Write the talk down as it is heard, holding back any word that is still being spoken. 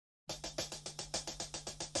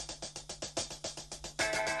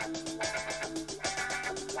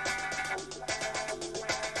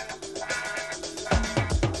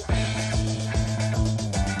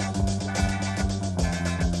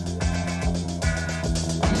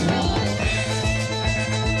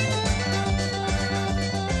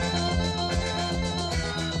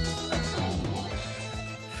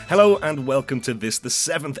Hello and welcome to the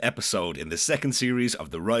 7th episode in the second series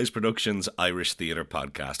of the Rise Productions Irish Theatre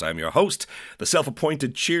podcast. I'm your host, the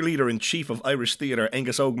self-appointed cheerleader-in-chief of Irish Theatre,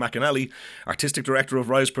 Angus Og McAnally, artistic director of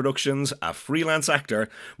Rise Productions, a freelance actor,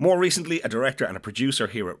 more recently a director and a producer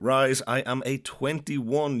here at Rise. I am a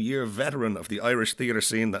 21-year veteran of the Irish theatre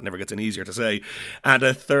scene, that never gets any easier to say, and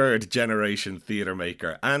a third-generation theatre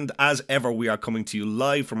maker. And as ever, we are coming to you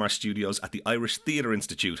live from our studios at the Irish Theatre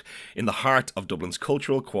Institute in the heart of Dublin's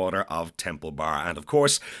cultural quarter of Temple Bar. And of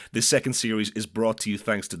course, this second series is brought to you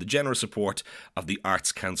thanks to the generous support of the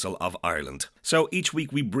Arts Council of Ireland. So each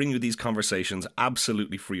week we bring you these conversations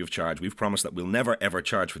absolutely free of charge. We've promised that we'll never ever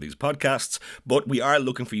charge for these podcasts, but we are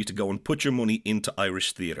looking for you to go and put your money into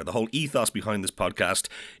Irish theatre. The whole ethos behind this podcast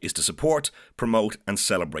is to support, promote and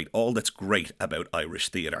celebrate all that's great about Irish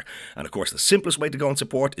theatre. And of course, the simplest way to go and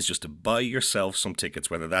support is just to buy yourself some tickets,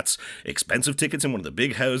 whether that's expensive tickets in one of the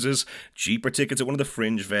big houses, cheaper tickets at one of the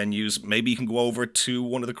fringe venues. Maybe you can go over to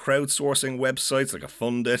one of the crowdsourcing websites like a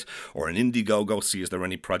Fundit or an Indiegogo, see if there are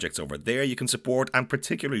any projects over there you can support. And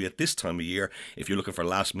particularly at this time of year, if you're looking for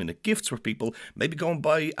last minute gifts for people, maybe go and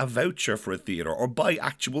buy a voucher for a theatre or buy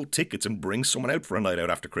actual tickets and bring someone out for a night out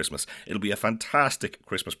after Christmas. It'll be a fantastic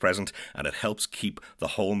Christmas present and it helps keep the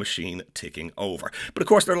whole machine ticking over. But of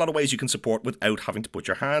course, there are a lot of ways you can support without having to put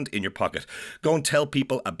your hand in your pocket. Go and tell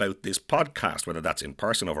people about this podcast, whether that's in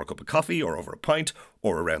person over a cup of coffee or over a pint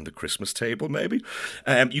or around the Christmas table maybe.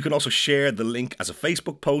 You can also share the link as a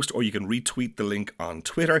Facebook post or you can retweet the link on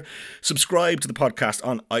Twitter. Subscribe to the podcast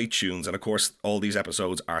on iTunes, and of course all these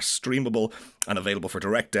episodes are streamable and available for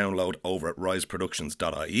direct download over at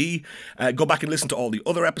riseproductions.ie. Go back and listen to all the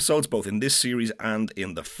other episodes both in this series and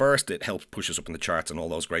in the first. It helps push us up in the charts and all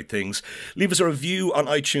those great things. Leave us a review on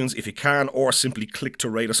iTunes if you can, or simply click to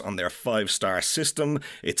rate us on their 5-star system.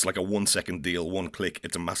 It's like a 1-second deal, one click.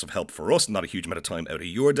 It's a massive help for us, not a huge amount of time out of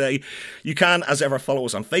your day. You can, as ever, follow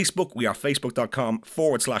us on Facebook. We are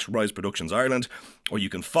facebook.com/Rise Productions Ireland, or you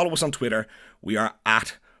can follow us on Twitter. We are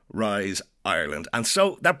at Rise Ireland. And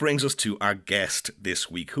so that brings us to our guest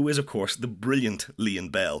this week, who is, of course, the brilliant Lian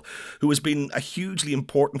Bell, who has been a hugely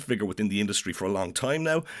important figure within the industry for a long time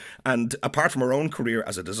now, and apart from her own career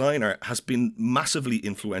as a designer, has been massively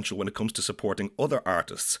influential when it comes to supporting other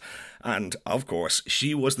artists. And, of course,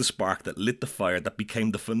 she was the spark that lit the fire that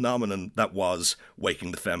became the phenomenon that was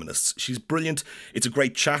Waking the Feminists. She's brilliant. It's a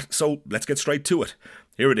great chat, so let's get straight to it.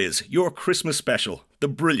 Here it is, your Christmas special, the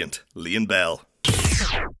brilliant Lian Bell.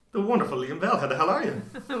 The wonderful Lian Bell, how the hell are you?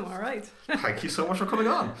 I'm alright. Thank you so much for coming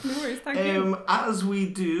on. No worries, thank you. As we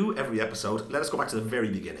do every episode, let us go back to the very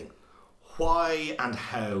beginning. Why and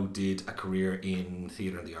how did a career in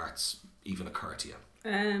theatre and the arts even occur to you?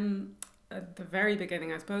 At the very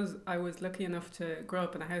beginning, I suppose I was lucky enough to grow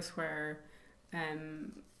up in a house where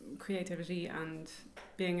creativity and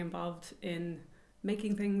being involved in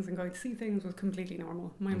making things and going to see things was completely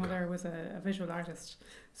normal. My mother was a visual artist,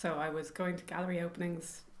 so I was going to gallery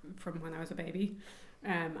openings from when I was a baby,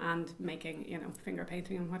 and making, finger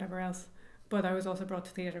painting and whatever else. But I was also brought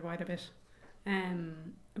to theatre quite a bit.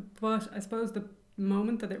 But I suppose the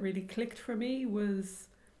moment that it really clicked for me was,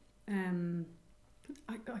 I'm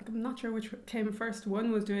not sure which came first.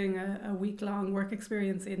 One was doing a week-long work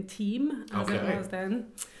experience in Team, as it was then,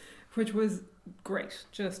 which was great,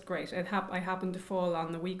 just great. I happened to fall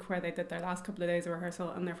on the week where they did their last couple of days of rehearsal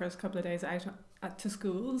and their first couple of days out to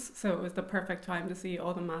schools, so it was the perfect time to see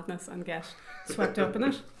all the madness and get swept up in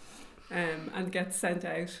it, and get sent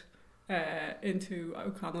out into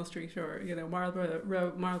O'Connell Street or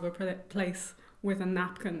Marlborough Place with a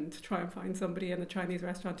napkin to try and find somebody in a Chinese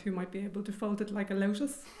restaurant who might be able to fold it like a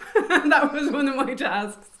lotus. That was one of my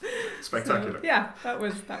tasks. Spectacular. So, yeah, that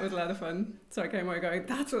was a lot of fun. So I came away going,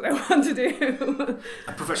 that's what I want to do.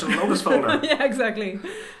 A professional lotus folder. Yeah, exactly.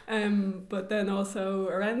 But then also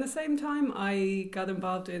around the same time, I got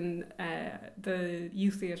involved in the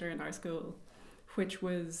youth theatre in our school, which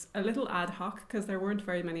was a little ad hoc because there weren't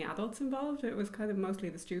very many adults involved. It was kind of mostly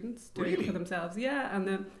the students doing it for themselves. Yeah, and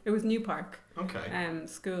then it was New Park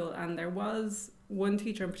school, and there was one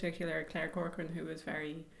teacher in particular, Claire Corcoran, who was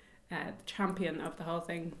very champion of the whole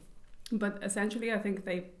thing. But essentially, I think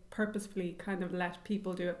they purposefully kind of let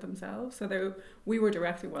people do it themselves. So we were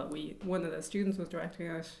directing, one of the students was directing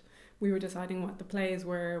it. We were deciding what the plays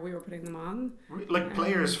were, we were putting them on. Like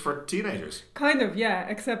players for teenagers? Kind of, yeah,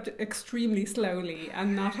 except extremely slowly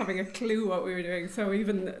and not having a clue what we were doing. So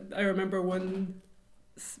even, I remember I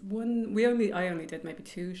only did maybe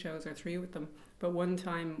 2 shows or 3 with them. But one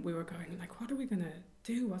time we were going like, what are we going to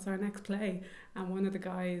do? What's our next play? And one of the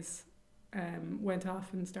guys went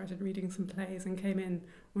off and started reading some plays and came in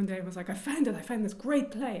one day and was like, I found this great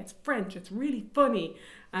play, it's French, it's really funny.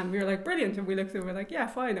 And we were like, brilliant. And we looked at it and we were like, yeah,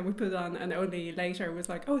 fine. And we put it on, and only later was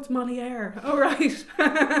like, oh, it's Moliere. Oh, right.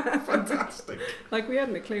 Fantastic. Like, we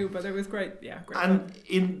hadn't a clue, but it was great. Yeah, great. And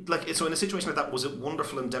in a situation like that, was it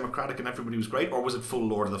wonderful and democratic and everybody was great, or was it full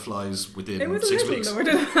Lord of the Flies within 6 weeks? It was a little Lord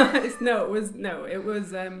of the Flies. It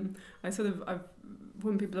was,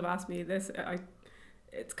 when people have asked me this,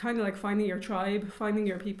 it's kind of like finding your tribe, finding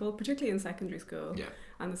your people, particularly in secondary school. Yeah.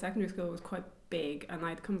 And the secondary school was quite big, and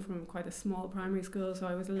I'd come from quite a small primary school, so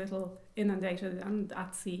I was a little inundated and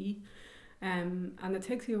at sea. And it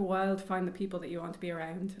takes you a while to find the people that you want to be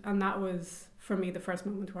around. And that was, for me, the first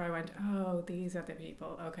moment where I went, oh, these are the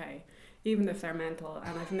people, okay. Even if they're mental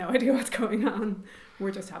and I've no idea what's going on,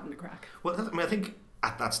 we're just having a crack. Well, I think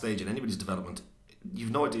at that stage in anybody's development,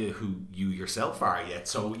 you've no idea who you yourself are yet.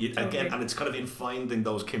 So again, and it's kind of in finding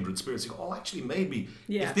those kindred spirits. You go, oh, actually, maybe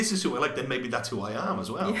if this is who I like, then maybe that's who I am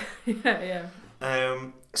as well. Yeah.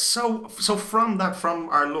 So from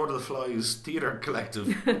our Lord of the Flies theatre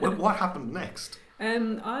collective, what happened next?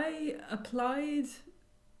 I applied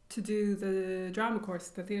to do the drama course,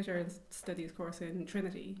 the theatre studies course in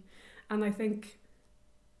Trinity, and I think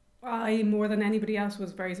I, more than anybody else,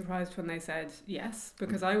 was very surprised when they said yes,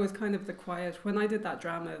 because I was kind of the quiet. When I did that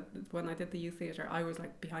drama, when I did the youth theatre, I was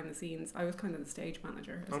like behind the scenes. I was kind of the stage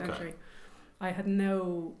manager, essentially. Okay. I had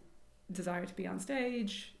no desire to be on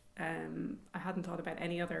stage. I hadn't thought about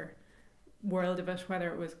any other world of it,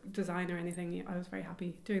 whether it was design or anything. I was very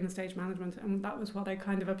happy doing the stage management, and that was what I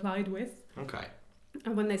kind of applied with. Okay.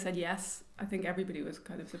 And when they said yes, I think everybody was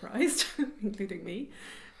kind of surprised, including me.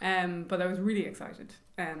 But I was really excited.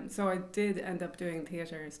 So I did end up doing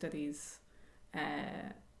theatre studies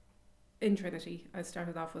in Trinity. I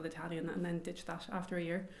started off with Italian and then ditched that after a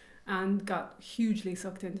year and got hugely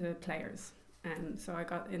sucked into players. So I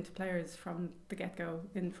got into players from the get-go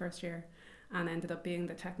in first year and ended up being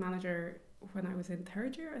the tech manager when I was in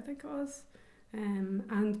third year, I think it was.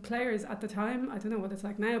 And players at the time, I don't know what it's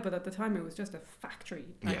like now, but at the time it was just a factory.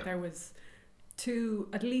 There was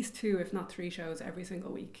at least two, if not three shows every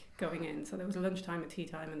single week going in. So there was a lunchtime, a tea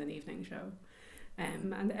time, and an evening show.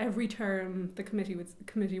 And every term the committee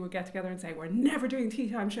would get together and say, we're never doing tea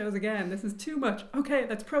time shows again, this is too much, okay,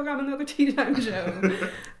 let's program another tea time show.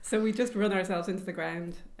 So we just run ourselves into the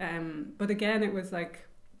ground. But again, it was like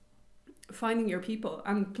finding your people,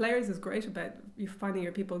 and players is great about you finding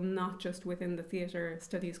your people, not just within the theatre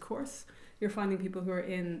studies course. You're finding people who are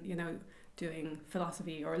in, doing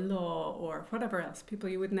philosophy or law or whatever else, people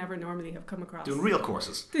you would never normally have come across. Doing real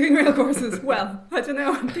courses. Well, I don't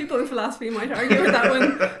know, people in philosophy might argue with that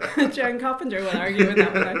one. Jan Coppinger will argue with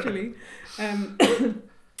that one, actually.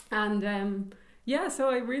 So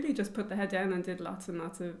I really just put the head down and did lots and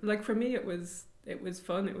lots of, like, for me it was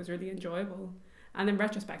fun, it was really enjoyable. And in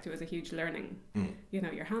retrospect, it was a huge learning.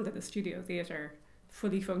 You're handed a studio theatre,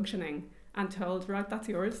 fully functioning, and told, right, that's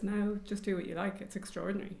yours now, just do what you like. It's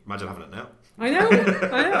extraordinary. Imagine having it now. I know,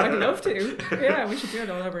 I'd love to. Yeah, we should do it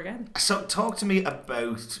all over again. So talk to me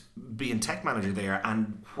about being tech manager there,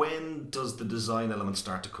 and when does the design element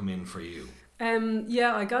start to come in for you?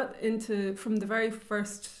 I got into, from the very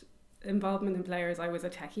first involvement in players, I was a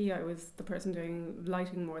techie. I was the person doing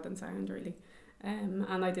lighting more than sound, really. And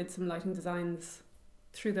I did some lighting designs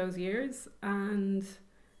through those years, and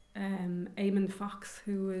Eamon Fox,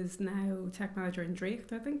 who is now tech manager in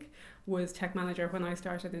Drake, I think, was tech manager when I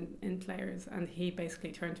started in Players, and he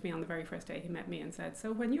basically turned to me on the very first day he met me and said,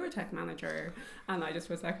 so when you're tech manager, and I just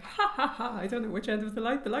was like, ha, I don't know which end of the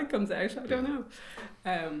light comes out, I don't know.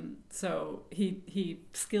 So he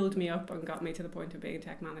skilled me up and got me to the point of being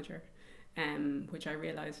tech manager. Which I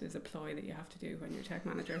realised is a ploy that you have to do when you're tech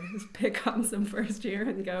manager, is pick on some first year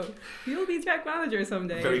and go, you'll be tech manager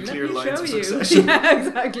someday. Very clear lines of succession. Yeah,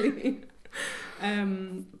 exactly.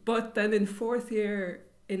 But then in fourth year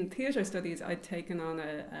in theatre studies, I'd taken on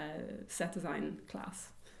a set design class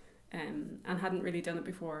and hadn't really done it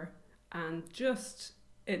before. And just,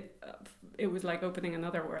 it was like opening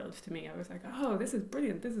another world to me. I was like, oh, this is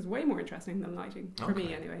brilliant. This is way more interesting than lighting, for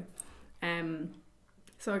me anyway.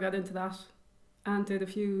 So I got into that and did a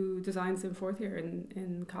few designs in fourth year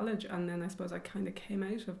in college, and then I suppose I kind of came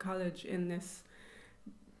out of college in this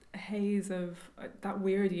haze of that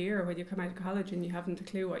weird year when you come out of college and you haven't a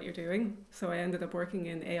clue what you're doing. So I ended up working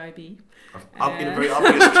in AIB. In a very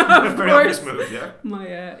obvious move, yeah.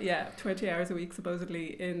 My 20 hours a week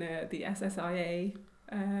supposedly in the SSIA.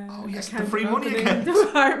 The free money account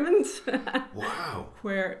department. Wow.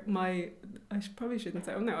 Where probably shouldn't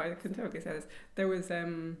say. Oh no, I can totally say this. There was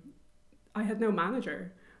I had no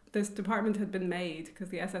manager, this department had been made because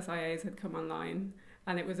the SSIAs had come online,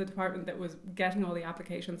 and it was a department that was getting all the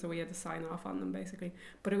applications, so we had to sign off on them basically.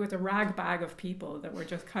 But it was a rag bag of people that were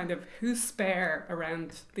just kind of, who's spare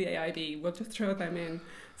around the AIB, we'll just throw them in.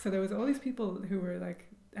 So there was all these people who were like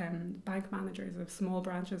bank managers of small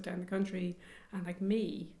branches down the country, and like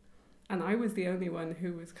me, and I was the only one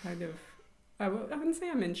who was kind of, I wouldn't say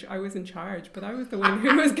I was in charge, but I was the one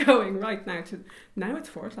who was going, right, now it's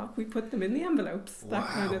 4:00, we put them in the envelopes, that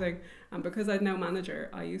kind of thing. And because I had no manager,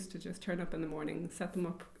 I used to just turn up in the morning, set them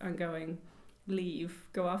up and going, leave,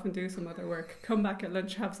 go off and do some other work, come back at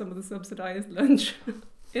lunch, have some of the subsidised lunch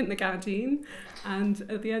in the canteen, and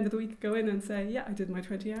at the end of the week go in and say, yeah, I did my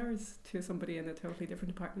 20 hours to somebody in a totally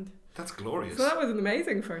different department. That's glorious. So that was an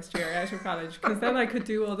amazing first year out of college, because then I could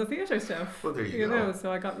do all the theatre stuff. Well, there you go.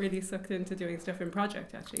 So I got really sucked into doing stuff in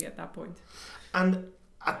project actually at that point. And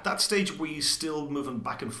at that stage, were you still moving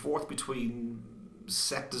back and forth between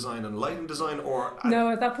set design and lighting design, or no,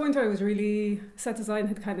 at that point I was really, set design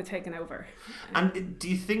had kind of taken over. And do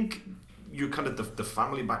you think your kind of the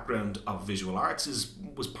family background of visual arts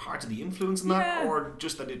was part of the influence in that, or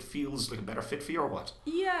just that it feels like a better fit for you, or what?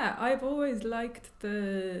 Yeah, I've always liked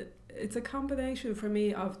it's a combination for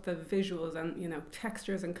me of the visuals and, you know,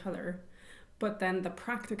 textures and colour, but then the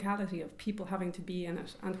practicality of people having to be in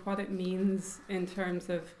it and what it means in terms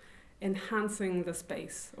of enhancing the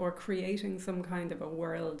space or creating some kind of a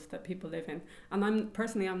world that people live in. And I'm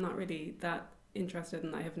not really that interested,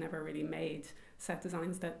 and I have never really made set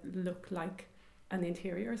designs that look like an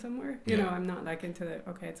interior somewhere. You know, I'm not like into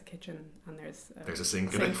it's a kitchen and there's a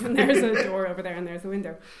sink and there's a door over there and there's a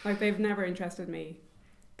window. Like, they've never interested me.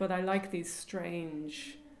 But I like these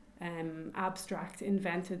strange, abstract,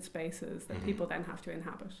 invented spaces that people then have to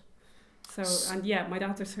inhabit. So, and yeah, my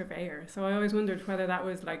dad's a surveyor, so I always wondered whether that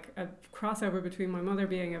was like a crossover between my mother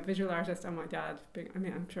being a visual artist and my dad being, I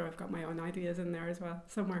mean, I'm sure I've got my own ideas in there as well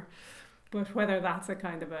somewhere, but whether that's a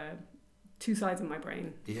kind of a two sides of my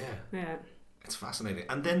brain. Yeah. It's fascinating.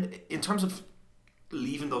 And then in terms of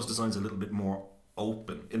leaving those designs a little bit more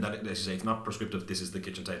open, in that, as you say, it's not prescriptive, this is the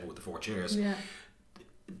kitchen table with the 4 chairs. Yeah.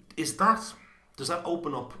 Does it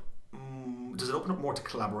open up more to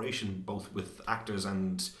collaboration, both with actors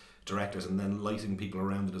and directors, and then lighting people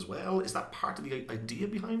around it as well? Is that part of the idea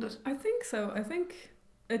behind it? I think so. I think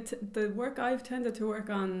the work I've tended to work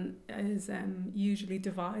on is usually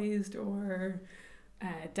devised or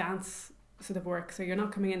dance sort of work. So you're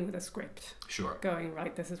not coming in with a script. Sure. Going,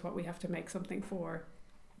 right, this is what we have to make something for.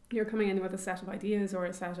 You're coming in with a set of ideas or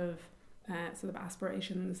a set of sort of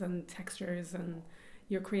aspirations and textures, and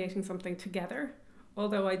you're creating something together.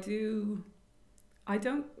 Although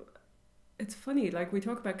it's funny, like we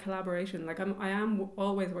talk about collaboration, like I am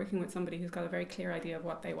always working with somebody who's got a very clear idea of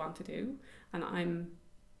what they want to do, and I'm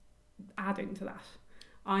adding to that.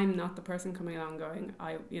 I'm not the person coming along going,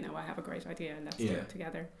 I have a great idea and let's do it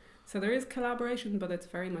together. So there is collaboration, but it's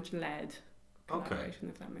very much led collaboration,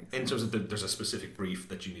 if that makes sense. In terms of there's a specific brief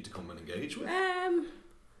that you need to come and engage with?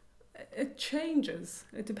 It changes.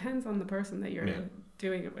 It depends on the person that you're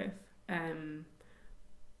doing it with.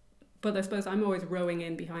 But I suppose I'm always rowing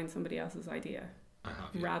in behind somebody else's idea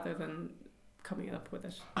rather than coming up with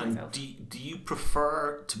it myself. And do you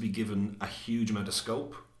prefer to be given a huge amount of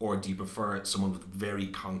scope, or do you prefer someone with very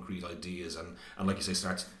concrete ideas and like you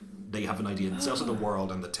say, they have an idea themselves of the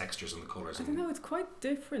world and the textures and the colours? I don't know, it's quite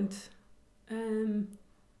different.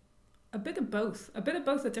 A bit of both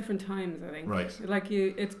at different times, I think. Right. Like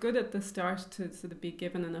it's good at the start to sort of be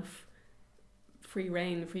given enough free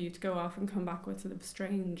rein for you to go off and come back with sort of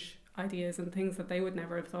strange ideas and things that they would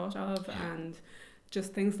never have thought of, and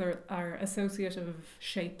just things that are associative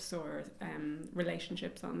shapes or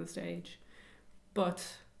relationships on the stage.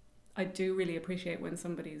 But I do really appreciate when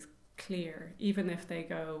somebody's clear, even if they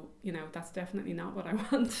go, that's definitely not what I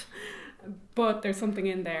want, but there's something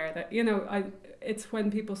in there that, it's when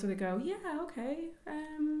people sort of go, okay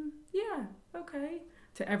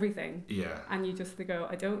to everything, and you just go,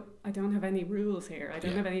 I don't have any rules here, I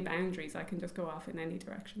don't have any boundaries, I can just go off in any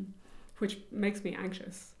direction, which makes me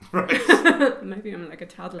anxious. Right. Maybe I'm like a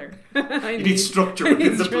toddler. You need structure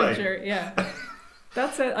within the play. Yeah.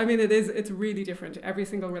 That's it. I mean, it's really different. Every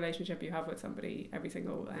single relationship you have with somebody, every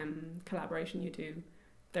single collaboration you do,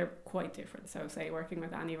 they're quite different. So say working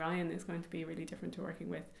with Annie Ryan is going to be really different to working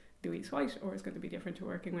with Louise White, or it's going to be different to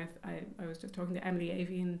working with, I was just talking to Emily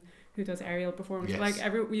Avian, who does aerial performance. Like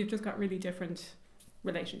we've just got really different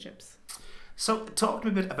relationships. So talk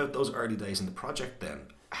to me a bit about those early days in the project then.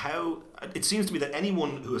 How, it seems to me that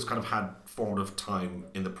anyone who has kind of had formative time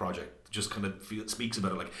in the project just kind of speaks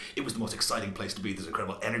about it like it was the most exciting place to be. There's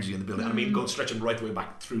incredible energy in the building. I mean, going stretching right the way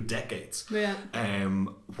back through decades. Yeah.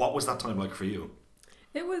 What was that time like for you?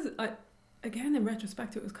 It was, again, in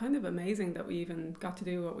retrospect, it was kind of amazing that we even got to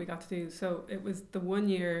do what we got to do. So it was the 1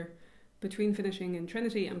 year between finishing in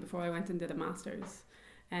Trinity and before I went and did a master's.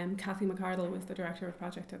 Kathy McCardle was the director of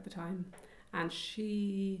project at the time, and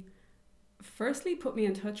she firstly put me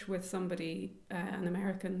in touch with somebody, an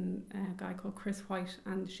American guy called Chris White,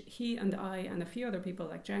 and he and I and a few other people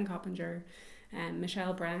like Jen Coppinger,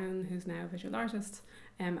 Michelle Brown, who's now a visual artist,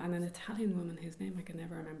 and an Italian woman whose name I can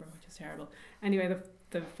never remember, which is terrible. Anyway,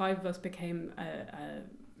 the five of us became a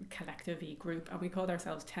collective-y group, and we called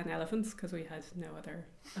ourselves 10 Elephants because we had no other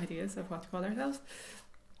ideas of what to call ourselves.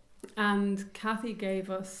 And Kathy gave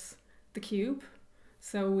us the Cube.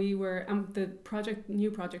 So we were, the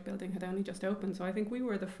new project building had only just opened, so I think we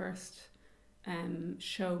were the first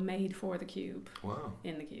show made for the Cube. Wow.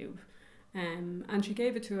 In the Cube. And she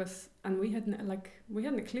gave it to us, and we hadn't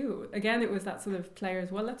a clue. Again, it was that sort of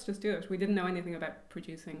players, well, let's just do it. We didn't know anything about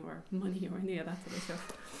producing or money or any of that sort of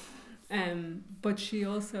stuff. But she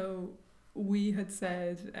also, we had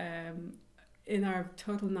said, in our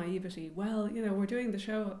total naivety, well, we're doing the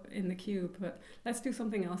show in the Cube, but let's do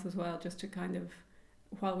something else as well, just to kind of,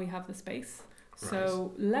 while we have the space. Right.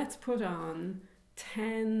 So let's put on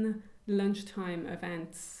 10 lunchtime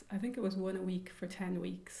events. I think it was one a week for 10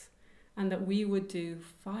 weeks. And that we would do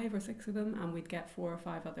 5 or 6 of them, and we'd get 4 or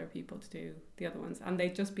 5 other people to do the other ones. And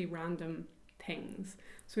they'd just be random things.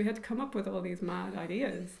 So we had to come up with all these mad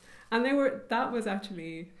ideas. And that was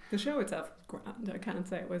actually, the show itself was grand. I can't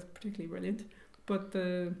say it was particularly brilliant. But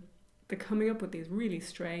the coming up with these really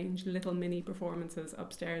strange little mini performances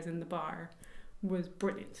upstairs in the bar was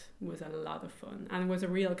brilliant, was a lot of fun, and was a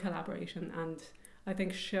real collaboration, and I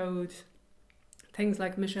think showed things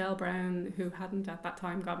like Michelle Brown, who hadn't at that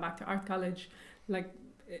time gone back to art college,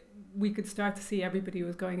 we could start to see everybody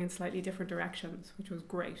was going in slightly different directions, which was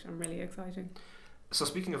great and really exciting. So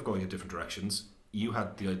speaking of going in different directions, you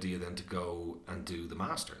had the idea then to go and do the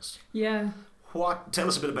Masters. Yeah. Tell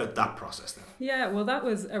us a bit about that process then. Yeah, well, that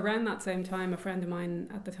was around that same time. A friend of mine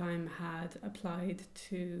at the time had applied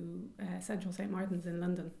to Central St. Martin's in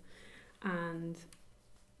London, and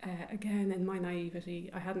again, in my naivety,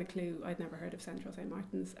 I hadn't a clue. I'd never heard of Central St.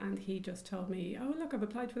 Martin's, and he just told me, oh, look, I've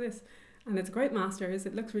applied for this, and it's a great Masters,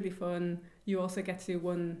 it looks really fun. You also get to do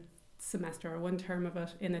one semester or one term of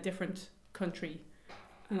it in a different country.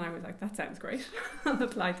 And I was like, that sounds great. I'll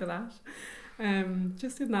apply to that.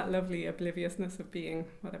 Just in that lovely obliviousness of being,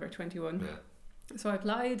 21. Yeah. So I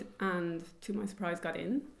applied, and to my surprise got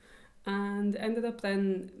in, and ended up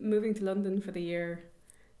then moving to London for the year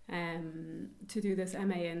to do this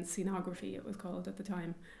MA in scenography, it was called at the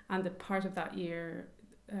time. And the part of that year,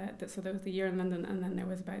 so there was the year in London, and then there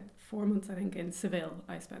was about 4 months, I think, in Seville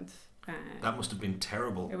I spent. That must have been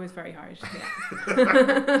terrible. It was very hard,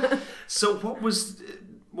 yeah. So what was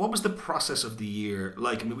the process of the year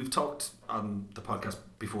like? I mean, we've talked on the podcast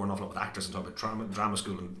before an awful lot with actors and talk about drama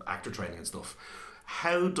school and actor training and stuff.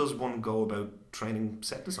 How does one go about training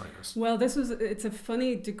set designers? Well, it's a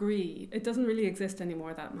funny degree. It doesn't really exist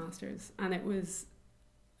anymore, that Masters, and it was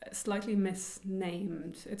slightly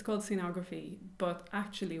misnamed. It's called scenography, but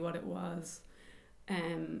actually what it was,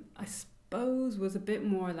 I suppose, was a bit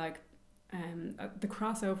more like the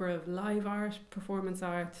crossover of live art, performance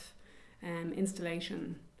art,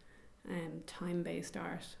 installation, time-based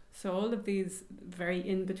art. So all of these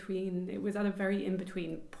it was at a very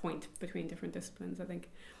in-between point between different disciplines, I think.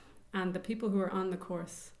 And the people who were on the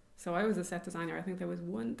course, so I was a set designer, I think there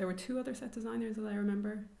were 2 other set designers that I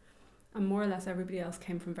remember, and more or less everybody else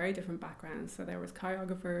came from very different backgrounds. So there was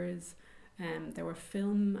choreographers, there were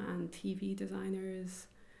film and TV designers,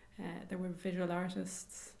 there were visual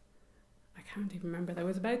artists. I can't even remember. There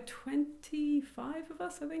was about 25 of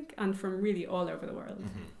us, I think, and from really all over the world.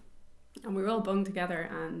 Mm-hmm. And we were all bunged together,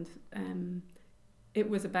 and it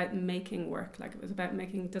was about making work. Like, it was about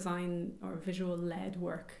making design or visual-led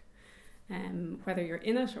work, whether you're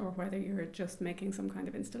in it or whether you're just making some kind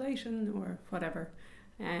of installation or whatever.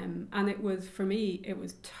 And it was, for me, it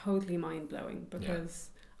was totally mind-blowing because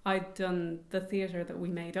I'd done the theatre that we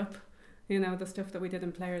made up, the stuff that we did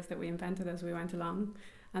in Players that we invented as we went along.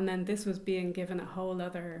 And then this was being given a whole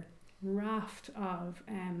other raft of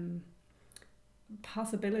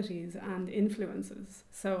possibilities and influences.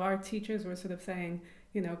 So our teachers were sort of saying,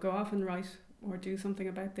 go off and write or do something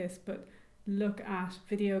about this, but look at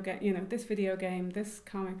this video game, this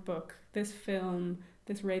comic book, this film,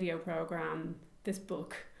 this radio program, this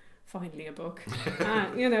book, finally a book,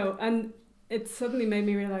 and it suddenly made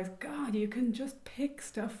me realize, God, you can just pick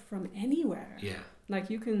stuff from anywhere. Yeah. Like,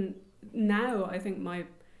 you can now I think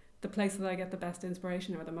the place that I get the best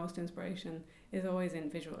inspiration or the most inspiration is always in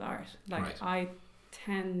visual art. Like Right. I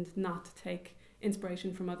tend not to take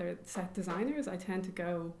inspiration from other set designers. I tend to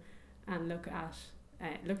go and look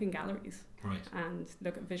in galleries Right. and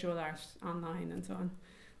look at visual art online and so on.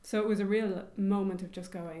 So it was a real moment of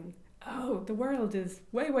just going, oh, the world is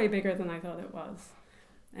way, way bigger than I thought it was.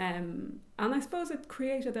 And I suppose it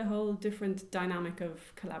created a whole different dynamic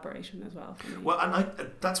of collaboration as well for me. Well,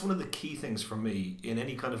 and that's one of the key things for me in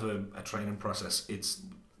any kind of a training process. It's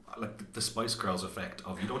like the Spice Girls effect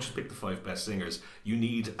of you don't just pick the 5 best singers. You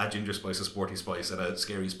need a Ginger Spice, a Sporty Spice, and a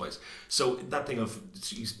Scary Spice. So that thing of,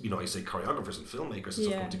 you know, I say choreographers and filmmakers and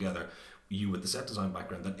stuff come together. You with the set design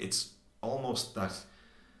background, that it's almost that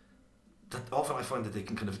often I find that they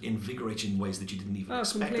can kind of invigorate you in ways that you didn't even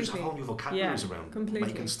expect. There's a whole new vocabularies around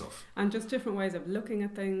making stuff. And just different ways of looking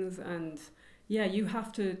at things. And yeah, you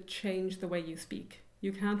have to change the way you speak.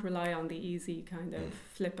 You can't rely on the easy kind of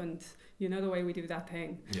flippant, you know, the way we do that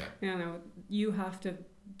thing. Yeah. You know, you have to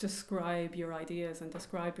describe your ideas and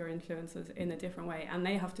describe your influences in a different way, and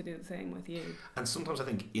they have to do the same with you. And sometimes I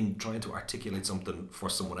think in trying to articulate something for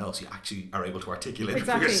someone else, you actually are able to articulate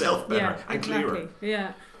Exactly. it for yourself better and exactly. clearer.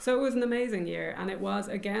 Yeah. So it was an amazing year, and it was,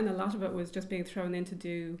 again, a lot of it was just being thrown in to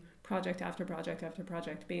do project after project after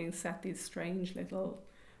project, being set these strange little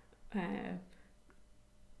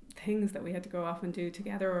things that we had to go off and do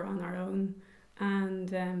together or on our own.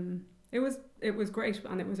 And it was great,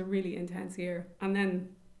 and it was a really intense year. And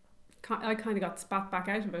then I kind of got spat back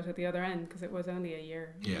out of it at the other end because it was only a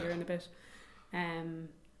year and a bit, and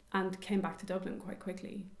came back to Dublin quite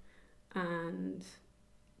quickly, and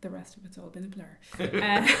the rest of it's all been a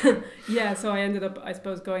blur. So I ended up, I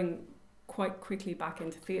suppose, going quite quickly back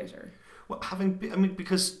into theatre. Well,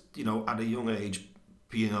 because, you know, at a young age,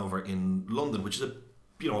 being over in London, which is a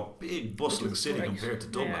big bustling city compared to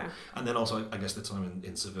Dublin, and then also I guess the time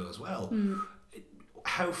in Seville as well.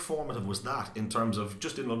 How formative was that in terms of,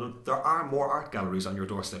 just in London, there are more art galleries on your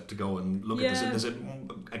doorstep to go and look at? There's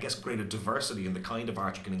I guess, greater diversity in the kind of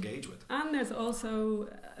art you can engage with. And there's also,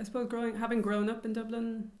 I suppose, having grown up in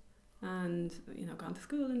Dublin and, you know, gone to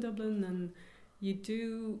school in Dublin, and it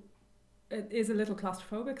is a little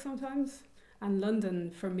claustrophobic sometimes. And London,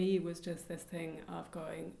 for me, was just this thing of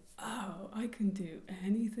going, oh, I can do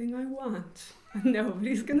anything I want. And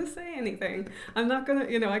nobody's going to say anything. I'm not going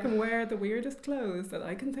to, I can wear the weirdest clothes that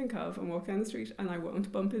I can think of and walk down the street and I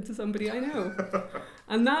won't bump into somebody I know.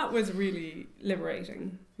 And that was really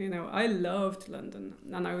liberating. I loved London,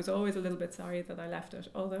 and I was always a little bit sorry that I left it,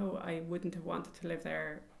 although I wouldn't have wanted to live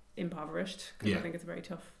there impoverished, because I think it's a very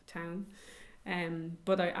tough town.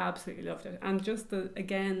 But I absolutely loved it. And just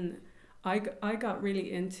I got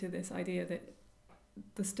really into this idea that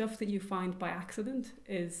the stuff that you find by accident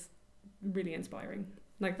is really inspiring.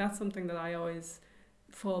 Like, that's something that I always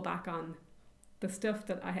fall back on. The stuff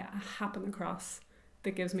that I happen across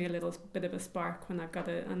that gives me a little bit of a spark when I've got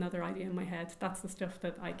another idea in my head, that's the stuff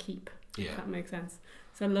that I keep, if that makes sense.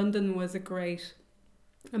 So London was a great,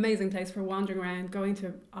 amazing place for wandering around, going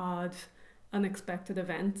to odd, unexpected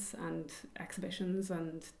events and exhibitions,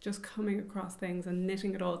 and just coming across things and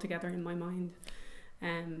knitting it all together in my mind.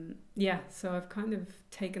 So I've kind of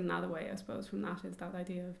taken that away, I suppose, from that, is that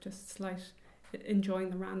idea of just enjoying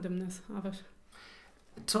the randomness of it.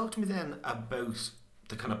 Talk to me then about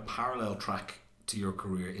the kind of parallel track to your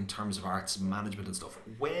career in terms of arts management and stuff.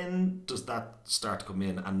 When does that start to come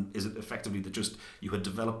in, and is it effectively that just you had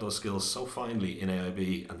developed those skills so finely in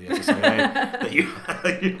AIB and the SSIA that you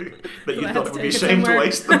thought it would be a shame to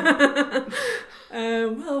waste them?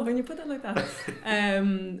 Well, when you put it like that.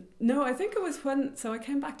 No, I think it was so I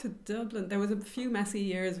came back to Dublin. There was a few messy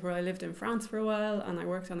years where I lived in France for a while, and I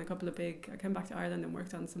worked on I came back to Ireland and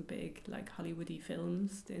worked on some big, like, Hollywoody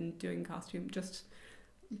films in doing costume, just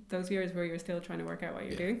those years where you're still trying to work out what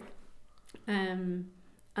you're doing. And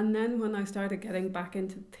then when I started getting back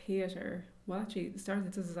into theatre, actually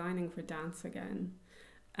started designing for dance again,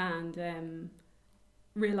 and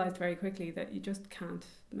realised very quickly that you just can't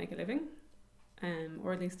make a living.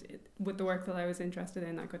 Or at least with the work that I was interested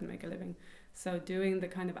in, I couldn't make a living. So doing the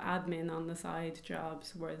kind of admin on the side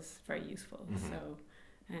jobs was very useful. Mm-hmm. So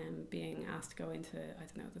being asked to go into,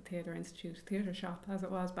 the Theatre Institute, theatre shop as it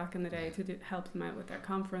was back in the day, to help them out with their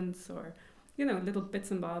conference, or, little bits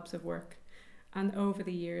and bobs of work. And over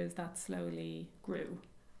the years that slowly grew.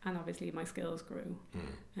 And obviously my skills grew.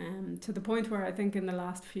 To the point where I think in the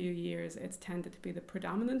last few years it's tended to be the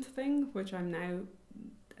predominant thing, which I'm now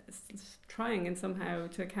trying and somehow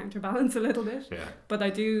to counterbalance a little bit. But I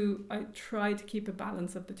try to keep a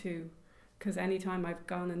balance of the two, because anytime I've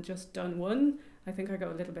gone and just done one, I think I go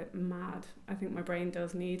a little bit mad. I think my brain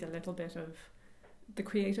does need a little bit of the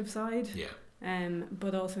creative side.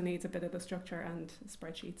 But also needs a bit of the structure and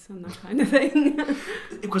spreadsheets and that kind of thing.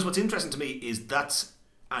 Because what's interesting to me is that's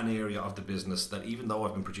an area of the business that, even though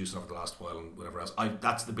I've been producing over the last while and whatever else,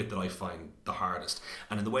 that's the bit that I find the hardest.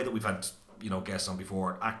 And in the way that we've had, guests on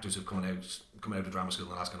before, actors who've come out of drama school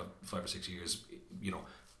in the last kind of 5 or 6 years,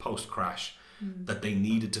 post crash, that they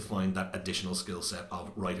needed to find that additional skill set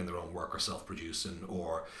of writing their own work or self-producing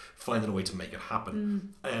or finding a way to make it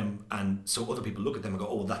happen. And so other people look at them and go,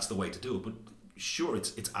 oh, well, that's the way to do it. But sure,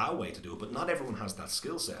 it's our way to do it, but not everyone has that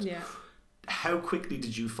skill set. Yeah. How quickly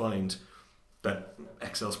did you find that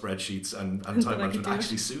Excel spreadsheets and time management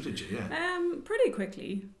actually suited you? Yeah. Pretty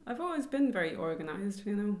quickly. I've always been very organised,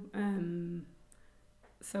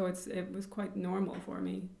 so it was quite normal for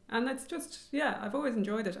me, and it's just I've always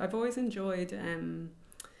enjoyed it. I've always enjoyed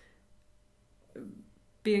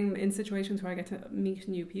being in situations where I get to meet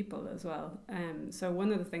new people as well. So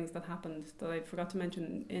one of the things that happened that I forgot to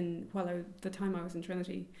mention the time I was in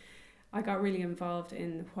Trinity, I got really involved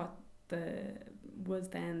in what was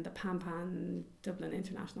then the Pan Dublin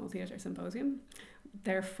International Theatre Symposium.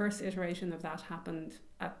 Their first iteration of that happened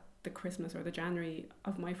at the Christmas or the January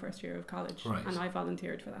of my first year of college, right. And I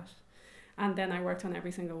volunteered for that. And then I worked on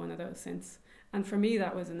every single one of those since. And for me,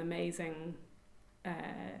 that was an amazing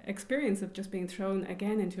experience of just being thrown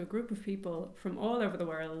again into a group of people from all over the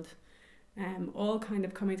world, all kind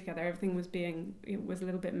of coming together. Everything was a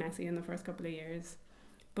little bit messy in the first couple of years,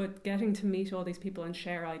 but getting to meet all these people and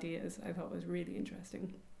share ideas I thought was really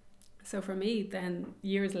interesting. So for me then,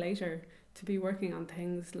 years later, to be working on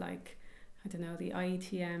things like, I don't know, the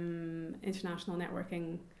IETM International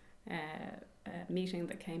Networking meeting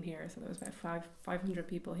that came here, so there was about 500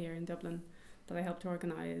 people here in Dublin that I helped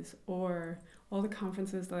organise, or all the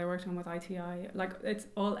conferences that I worked on with ITI, like it's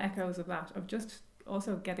all echoes of that, of just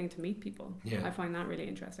also getting to meet people. Yeah. I find that really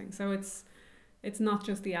interesting. So it's not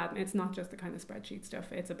just the admin, it's not just the kind of spreadsheet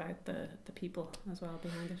stuff, it's about the people as well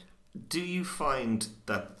behind it. Do you find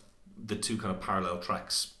that the two kind of parallel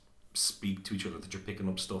tracks speak to each other, that you're picking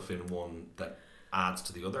up stuff in one that adds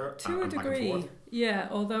to the other? To a degree, yeah,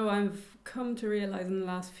 although I've come to realise in the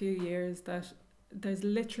last few years that there's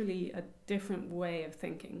literally a different way of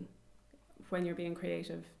thinking when you're being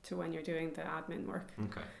creative to when you're doing the admin work.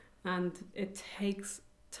 Okay. And it takes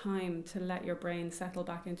time to let your brain settle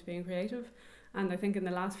back into being creative. And I think in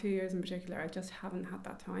the last few years in particular, I just haven't had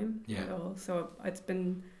that time at all. So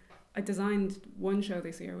I designed one show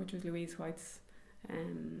this year, which was Louise White's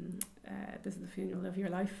This is the Funeral of Your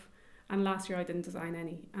Life. And last year I didn't design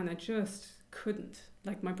any, and I just couldn't.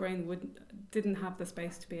 Like my brain didn't have the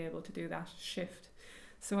space to be able to do that shift.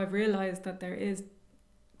 So I've realised that there is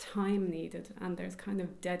time needed, and there's kind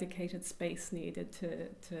of dedicated space needed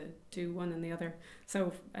to do one and the other.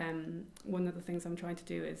 So one of the things I'm trying to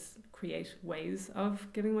do is create ways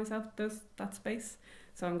of giving myself that space.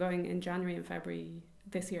 So I'm going in January and February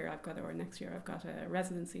this year, next year I've got a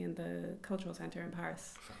residency in the Cultural Centre in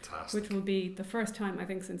Paris. Fantastic. Which will be the first time, I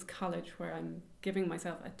think, since college where I'm giving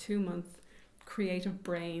myself a 2-month creative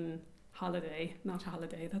brain holiday. Not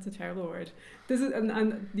holiday, that's a terrible word. This is and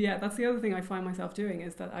that's the other thing I find myself doing,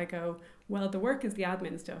 is that I go, well, the work is the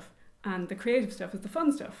admin stuff and the creative stuff is the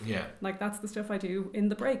fun stuff. Yeah. Like that's the stuff I do in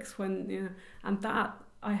the breaks when and that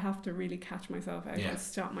I have to really catch myself out and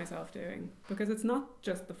stop myself doing, because it's not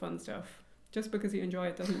just the fun stuff. Just because you enjoy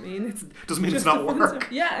it doesn't mean it's not work.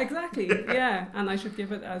 Yeah, exactly. Yeah, and I should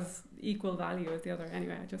give it as equal value as the other.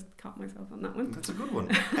 Anyway, I just caught myself on that one. That's a good one.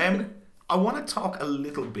 I want to talk a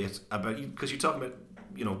little bit about you, because you're talking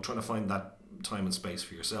about trying to find that time and space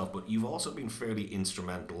for yourself, but you've also been fairly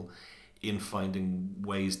instrumental in finding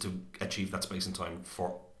ways to achieve that space and time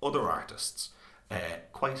for other artists,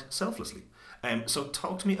 quite selflessly. So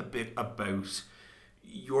talk to me a bit about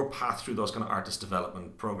your path through those kind of artist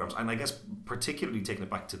development programs, and I guess particularly taking it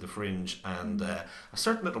back to the Fringe and a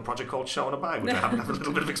certain little project called Show in a Bag, which I haven't had a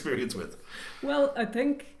little bit of experience with. Well, I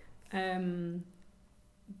think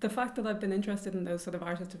the fact that I've been interested in those sort of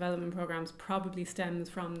artist development programs probably stems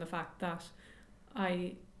from the fact that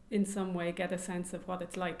I in some way get a sense of what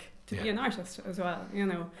it's like to be an artist as well.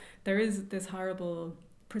 There is this horrible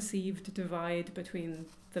perceived divide between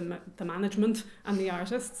the management and the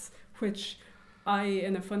artists, which I,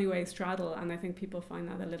 in a funny way, straddle, and I think people find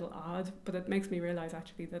that a little odd, but it makes me realise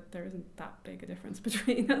actually that there isn't that big a difference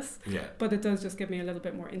between us. Yeah. But it does just give me a little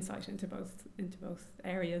bit more insight into both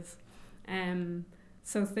areas.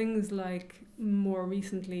 So things like, more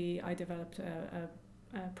recently I developed a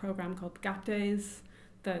programme called Gap Days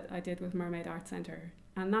that I did with Mermaid Art Centre,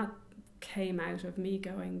 and that came out of me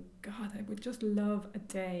going, God, I would just love a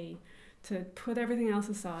day to put everything else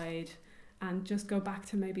aside and just go back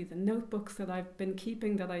to maybe the notebooks that I've been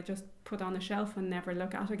keeping that I just put on a shelf and never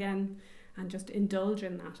look at again, and just indulge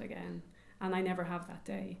in that again. And I never have that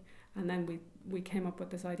day. And then we came up with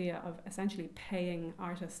this idea of essentially paying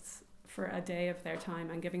artists for a day of their time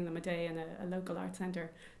and giving them a day in a local art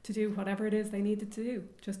centre to do whatever it is they needed to do.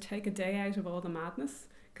 Just take a day out of all the madness,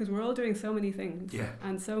 because we're all doing so many things. Yeah.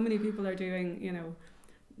 And so many people are doing, you know,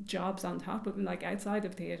 jobs on top of, like, outside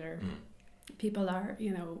of theatre. People are,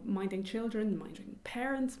 you know, minding children, minding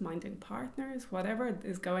parents, minding partners, whatever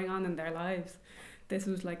is going on in their lives. This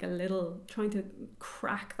was like a little, trying to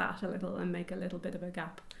crack that a little and make a little bit of a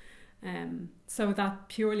gap. So that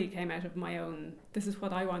purely came out of my own, this is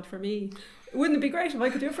what I want for me. Wouldn't it be great if I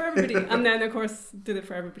could do it for everybody? And then, of course, did it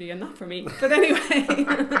for everybody and not for me. But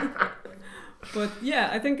anyway. But yeah,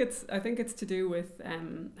 I think it's to do with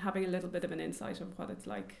having a little bit of an insight of what it's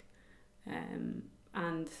like,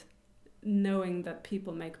 and knowing that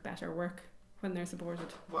people make better work when they're supported.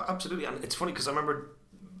 Well, absolutely. And it's funny because I remember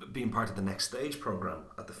being part of the Next Stage programme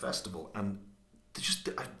at the festival, and just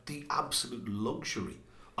the absolute luxury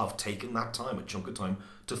of taking that time, a chunk of time,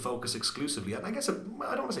 to focus exclusively. And I guess, I don't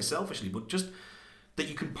want to say selfishly, but just that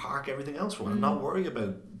you can park everything else for and not worry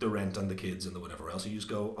about the rent and the kids and the whatever else. You just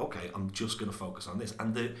go, okay, I'm just going to focus on this.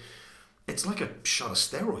 And it's like a shot of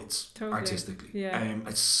steroids, totally, artistically. Yeah.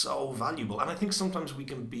 It's so valuable. And I think sometimes we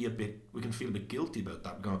can feel a bit guilty about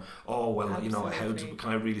that. Going, oh, well, Absolutely. You know, can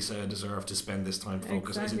I really say I deserve to spend this time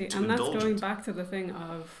focused? Exactly. Is it too and indulgent? That's going back to the thing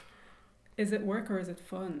of, is it work or is it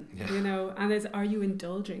fun? Yeah. You know, and are you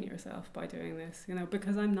indulging yourself by doing this? You know,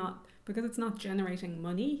 because it's not generating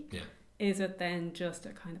money. Yeah. Is it then just a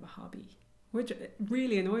kind of a hobby? Which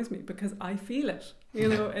really annoys me because I feel it. You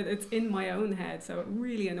know, it's in my own head, so it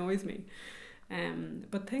really annoys me.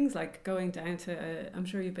 But things like going down to, I'm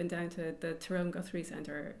sure you've been down to the Tyrone Guthrie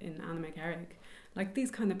Centre in Annamecarrig, like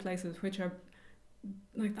these kind of places which are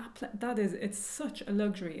like it's such a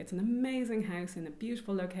luxury. It's an amazing house in a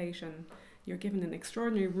beautiful location. You're given an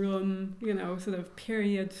extraordinary room, you know, sort of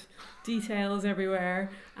period details everywhere,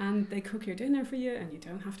 and they cook your dinner for you, and you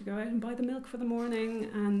don't have to go out and buy the milk for the morning,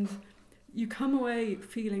 and you come away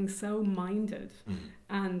feeling so minded.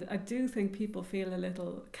 And I do think people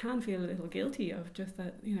can feel a little guilty of just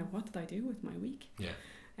that, you know, what did I do with my week?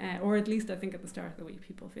 Yeah. Or at least I think at the start of the week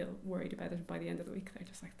people feel worried about it. By the end of the week they're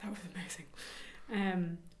just like, that was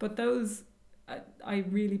amazing. But I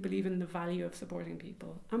really believe in the value of supporting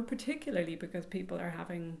people, and particularly because people are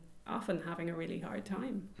often having a really hard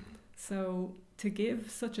time. So to give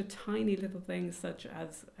such a tiny little thing such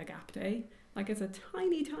as a gap day, like it's a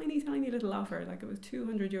tiny, tiny, tiny little offer, like it was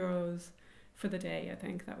 €200 for the day, I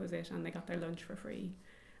think that was it, and they got their lunch for free.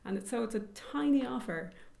 And so it's a tiny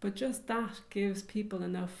offer, but just that gives people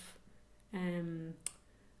enough,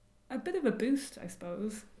 a bit of a boost, I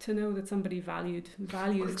suppose, to know that somebody values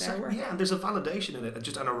their work. Yeah, and there's a validation in it,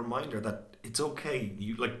 and a reminder that it's okay.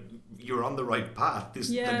 You're on the right path.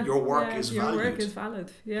 That your work is valued. Your work is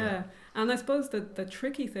valid. Yeah. And I suppose that the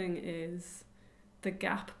tricky thing is the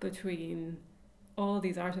gap between all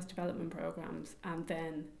these artist development programs and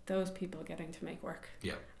then those people getting to make work.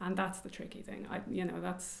 Yeah. And that's the tricky thing.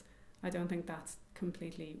 I don't think that's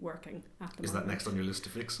completely working at the moment. Is that next on your list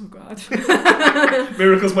to fix? Oh God.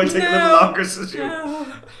 Miracles might take a little longer, says you.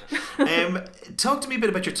 No. Talk to me a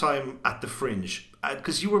bit about your time at the Fringe,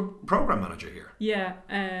 because you were program manager here.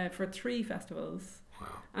 Yeah, for 3 festivals. Wow.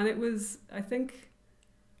 And it was, I think,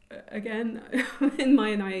 again, in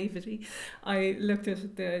my naivety, I looked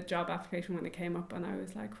at the job application when it came up and I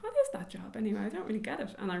was like, what is that job anyway? I don't really get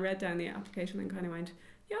it. And I read down the application and kind of went,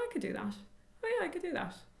 yeah, I could do that. Oh yeah, I could do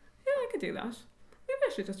that. Yeah, I could do that. Maybe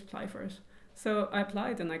I should just apply for it. So I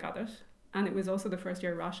applied and I got it. And it was also the first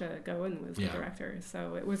year Rasha Gowan was the director.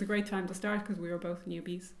 So it was a great time to start because we were both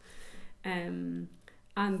newbies. And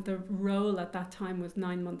the role at that time was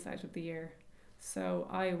 9 months out of the year. So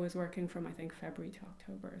I was working from, I think, February to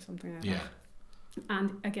October or something like that.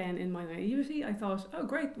 And again, in my naivety, I thought, oh,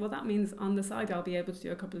 great. Well, that means on the side, I'll be able to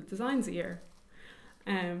do a couple of designs a year.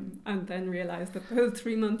 And then realised that those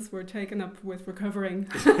 3 months were taken up with recovering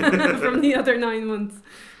from the other 9 months.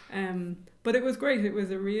 But it was great. It was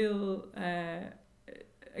a real,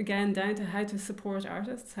 again, down to how to support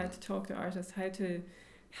artists, how to talk to artists, how to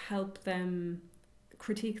help them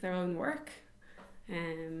critique their own work.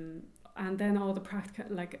 And then all the practical,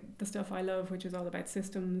 like the stuff I love, which is all about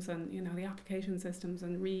systems and, you know, the application systems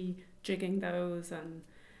and rejigging those. And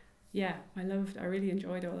yeah, I really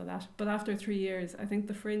enjoyed all of that. But after 3 years, I think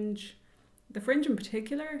the Fringe in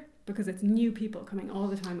particular because it's new people coming all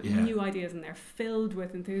the time with new ideas, and they're filled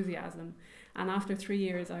with enthusiasm. And after 3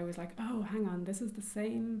 years, I was like, oh, hang on, it's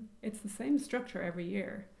the same structure every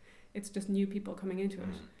year. It's just new people coming into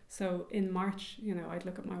it. So in March, you know, I'd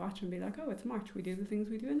look at my watch and be like, oh, it's March. We do the things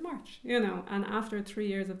we do in March, you know. And after 3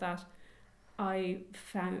 years of that, I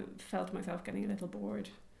felt myself getting a little bored.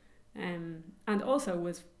 And also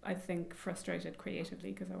was, I think, frustrated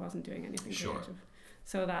creatively because I wasn't doing anything creative.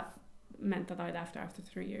 So that meant that I left after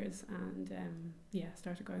 3 years and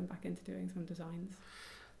started going back into doing some designs.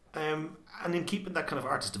 And in keeping that kind of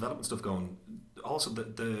artist development stuff going, also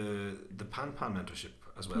the Pan mentorship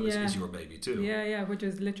as well is your baby too. Yeah, which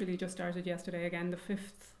is literally just started yesterday again, the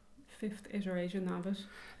fifth iteration of it.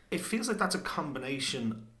 It feels like that's a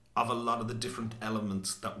combination of a lot of the different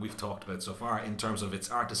elements that we've talked about so far in terms of its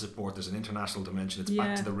artist support. There's an international dimension. It's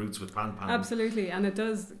back to the roots with Pan. Absolutely, and it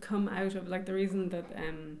does come out of, like, the reason that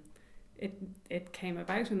it came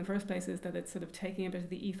about in the first place is that it's sort of taking a bit of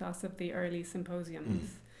the ethos of the early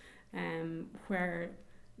symposiums, where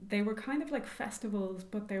they were kind of like festivals,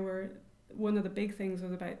 but they were, one of the big things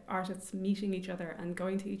was about artists meeting each other and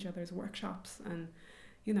going to each other's workshops. And,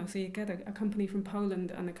 you know, so you get a company from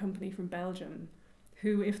Poland and a company from Belgium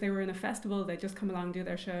who, if they were in a festival, they'd just come along, do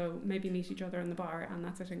their show, maybe meet each other in the bar, and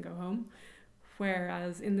that's it, and go home.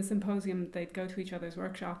 Whereas in the symposium, they'd go to each other's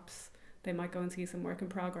workshops, they might go and see some work in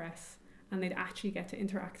progress, and they'd actually get to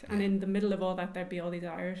interact. And in the middle of all that, there'd be all these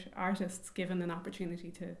Irish artists given an opportunity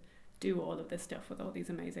to do all of this stuff with all these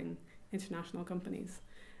amazing international companies.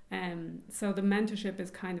 So the mentorship is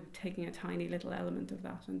kind of taking a tiny little element of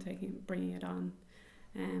that and bringing it on.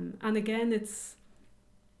 And again, it's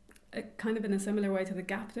kind of in a similar way to the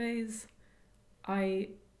Gap Days. I'm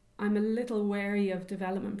a little wary of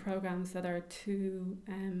development programs that are too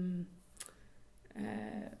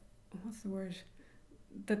what's the word,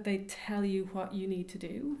 that they tell you what you need to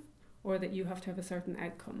do, or that you have to have a certain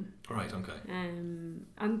outcome. Right, okay.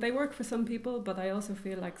 And they work for some people, but I also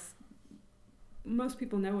feel like most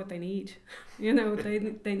people know what they need. You know,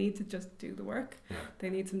 they need to just do the work. Yeah. They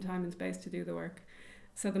need some time and space to do the work.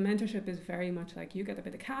 So the mentorship is very much like, you get a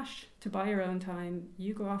bit of cash to buy your own time.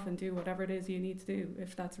 You go off and do whatever it is you need to do.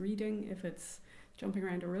 If that's reading, if it's jumping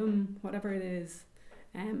around a room, whatever it is.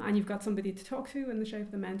 And you've got somebody to talk to in the shape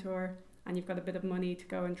of the mentor, and you've got a bit of money to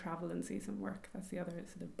go and travel and see some work. That's the other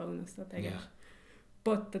sort of bonus that they get.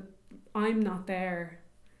 But I'm not there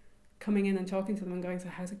coming in and talking to them and going, so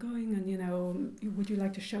how's it going? And, you know, would you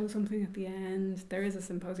like to show something at the end? There is a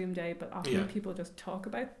symposium day, but often people just talk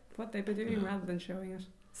about what they've been doing rather than showing it.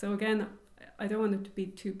 So again, I don't want it to be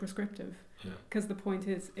too prescriptive, because the point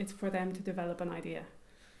is it's for them to develop an idea.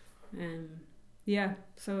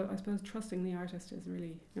 So I suppose trusting the artist is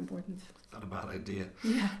really important. Not a bad idea.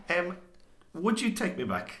 Yeah. Would you take me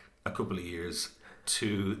back a couple of years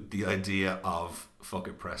to the idea of Fuck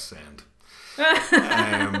It Press Send?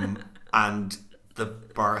 And the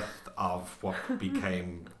birth of what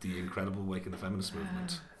became the incredible Wake in the Feminist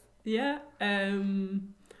movement.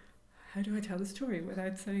 How do I tell the story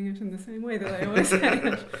without saying it in the same way that I always say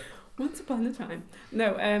it? Once upon a time.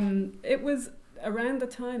 No, it was around the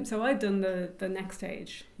time, so I'd done the next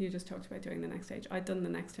stage. You just talked about doing the next stage. I'd done the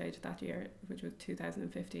next stage that year, which was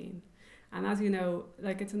 2015. And as you know,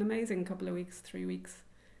 like, it's an amazing couple of weeks, 3 weeks.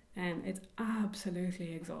 It's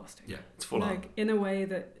absolutely exhausting. Yeah, it's full on. Like, in a way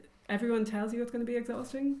that everyone tells you it's going to be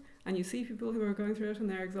exhausting, and you see people who are going through it and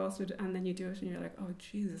they're exhausted, and then you do it and you're like, oh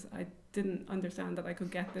Jesus, I didn't understand that I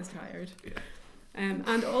could get this tired.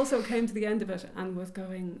 And also came to the end of it and was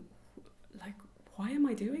going, like, why am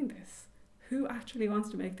I doing this? Who actually wants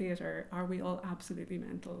to make theatre? Are we all absolutely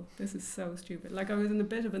mental? This is so stupid. Like, I was in a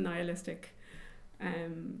bit of a nihilistic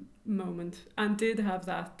moment, and did have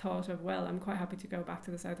that thought of, well, I'm quite happy to go back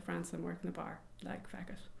to the south of France and work in a bar. Like, fuck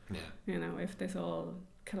it. You know, if this all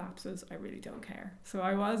collapses, I really don't care. So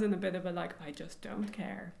I was in a bit of a, like, I just don't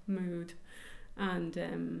care mood.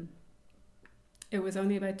 And it was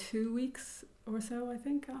only about 2 weeks or so, I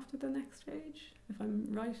think, after the next stage, if I'm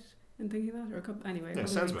right in thinking that, or a couple, anyway. Yeah,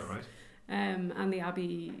 sounds about right. And the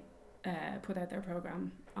Abbey put out their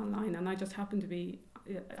programme online, and I just happened to be,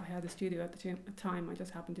 I had a studio at the time, I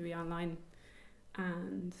just happened to be online,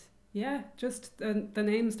 and just the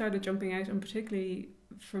names started jumping out, and particularly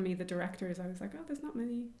for me, the directors, I was like, oh, there's not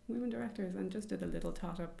many women directors, and just did a little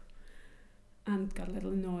tot up and got a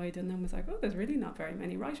little annoyed, and then was like, oh, there's really not very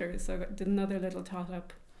many writers, so I did another little tot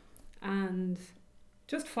up and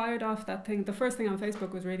just fired off that thing. The first thing on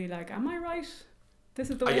Facebook was really like, am I right? This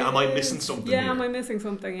is the way am I missing something here? Am I missing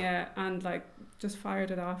something? Yeah, and like just fired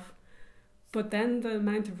it off. But then the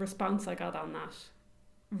amount of response I got on that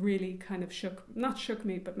really kind of not shook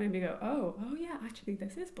me, but made me go, oh yeah, actually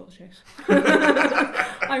this is bullshit.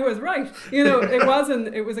 I was right.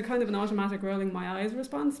 It was a kind of an automatic rolling my eyes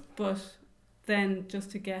response, but then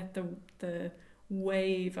just to get the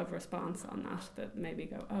wave of response on that made me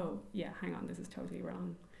go, oh yeah, hang on, this is totally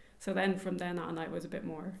wrong. So then from then on I was a bit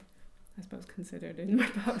more, I suppose, considered in my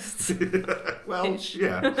posts. Well,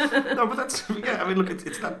 yeah. No, but that's, yeah, I mean, look,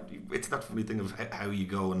 it's that funny thing of how you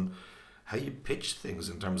go and how you pitch things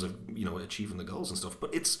in terms of, achieving the goals and stuff.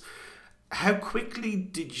 But it's, how quickly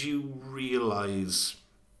did you realise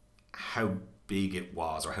how big it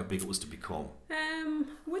was, or how big it was to become?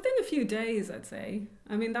 Within a few days, I'd say.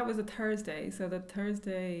 I mean, that was a Thursday, so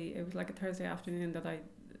it was like a Thursday afternoon that I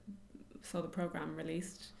saw the programme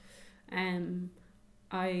released.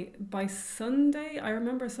 By Sunday, I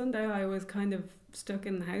remember Sunday I was kind of stuck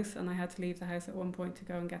in the house, and I had to leave the house at one point to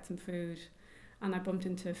go and get some food, and I bumped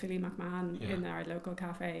into Philly McMahon in our local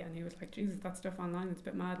cafe, and he was like, Jesus, that stuff online, it's a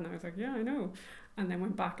bit mad. And I was like, yeah, I know. And then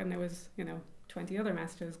went back, and there was 20 other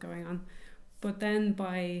messages going on. But then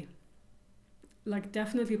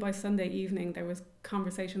definitely by Sunday evening, there was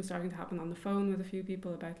conversation starting to happen on the phone with a few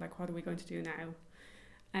people about what are we going to do now.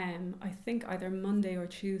 I think either Monday or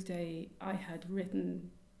Tuesday I had written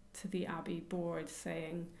to the Abbey board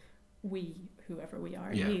saying we, whoever we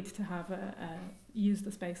are, need to have use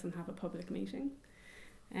the space and have a public meeting.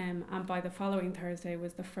 And by the following Thursday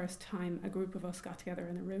was the first time a group of us got together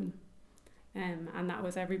in a room. And that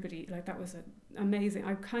was everybody, that was amazing.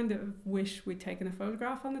 I kind of wish we'd taken a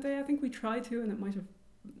photograph on the day. I think we tried to, and it might have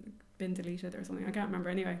been deleted or something. I can't remember.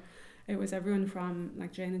 Anyway, it was everyone from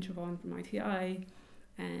Jane and Siobhan from ITI,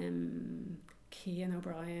 Cian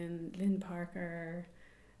O'Brien, Lynn Parker,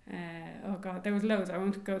 oh god, there was loads. I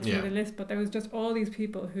won't go through the list, but there was just all these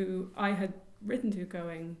people who I had written to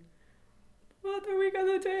going, what are we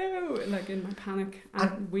gonna do? In my panic.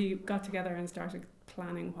 And we got together and started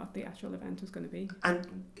planning what the actual event was going to be.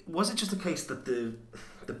 And was it just a case that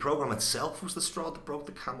the programme itself was the straw that broke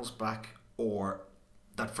the camel's back, or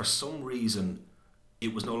that for some reason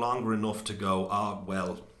it was no longer enough to go,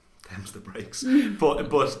 well, them's the breaks. but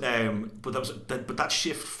that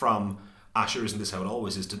shift from sure, isn't this how it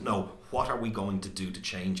always is, to no, what are we going to do to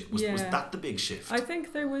change it? Was that the big shift? I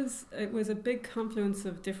think it was a big confluence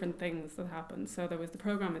of different things that happened. So there was the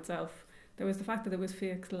programme itself. There was the fact that it was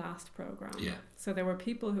Fiach's last programme. Yeah. So there were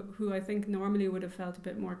people who I think normally would have felt a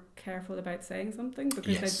bit more careful about saying something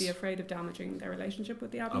because they'd be afraid of damaging their relationship with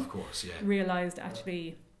the Abbey. Of course, yeah. Realised,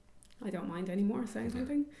 actually, I don't mind anymore saying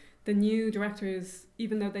something. The new directors,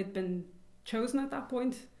 even though they'd been chosen at that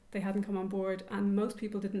point, they hadn't come on board, and most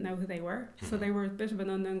people didn't know who they were. So they were a bit of an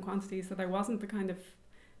unknown quantity, so there wasn't the kind of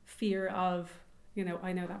fear of,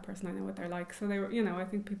 I know that person, I know what they're like. So they were, I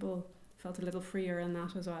think people felt a little freer in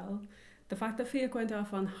that as well. The fact that Fiach went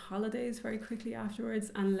off on holidays very quickly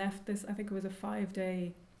afterwards and left this, I think it was a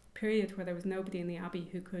 5-day period where there was nobody in the Abbey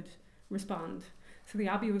who could respond. So the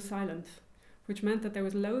Abbey was silent, which meant that there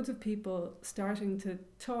was loads of people starting to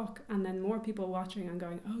talk, and then more people watching and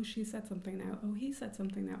going, oh, she said something now, oh, he said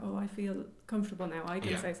something now, oh, I feel comfortable now, I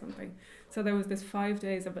can say something. So there was this 5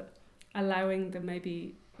 days of allowing the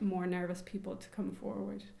maybe more nervous people to come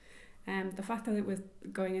forward. The fact that it was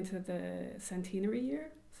going into the centenary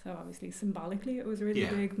year, so obviously symbolically it was a really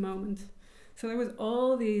big moment. So there was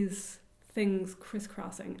all these things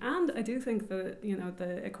crisscrossing, and I do think that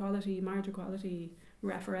the marriage equality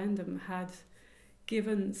referendum had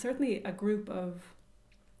given certainly a group of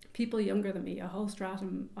people younger than me, a whole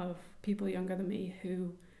stratum of people younger than me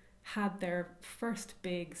who had their first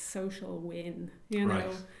big social win,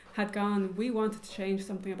 had gone, we wanted to change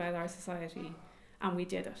something about our society, and we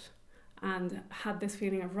did it. And had this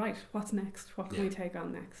feeling of, right, what's next? What can we take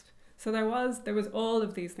on next? So there was all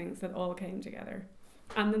of these things that all came together.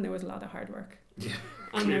 And then there was a lot of hard work. Yeah,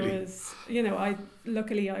 and clearly. There was,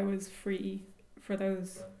 luckily I was free for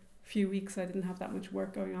those few weeks. I didn't have that much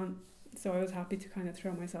work going on. So I was happy to kind of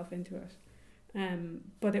throw myself into it.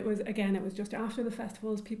 But it was just after the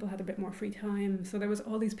festivals, people had a bit more free time. So there was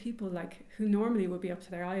all these people who normally would be up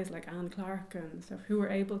to their eyes, like Anne Clark and stuff, who were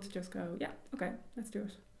able to just go, yeah, okay, let's do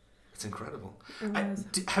it. It's incredible.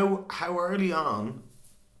 How early on,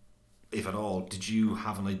 if at all, did you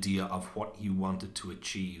have an idea of what you wanted to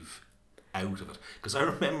achieve out of it? Because I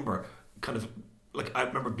remember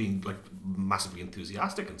being massively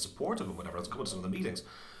enthusiastic and supportive and whatever. I was coming to some of the meetings,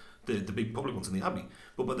 the big public ones in the Abbey.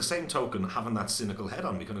 But by the same token, having that cynical head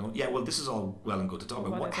on me, kind of going, yeah, well, this is all well and good to talk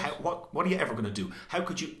about. What are you ever going to do? How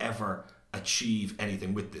could you ever achieve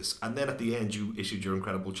anything with this. And then at the end, you issued your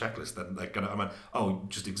incredible checklist. And like, I went, oh,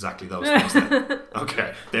 just exactly those things. Then.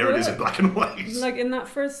 Okay, there it is in black and white. Like in that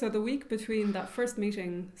first, so the week between that first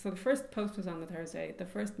meeting, so the first post was on the Thursday. The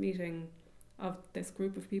first meeting of this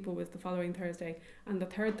group of people was the following Thursday, and the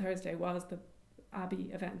third Thursday was the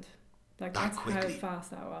Abbey event. Like That that's quickly? how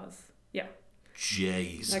fast that was. Yeah.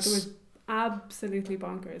 Jesus. Like it was absolutely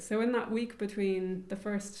bonkers. So in that week between the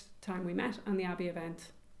first time we met and the Abbey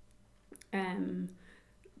event,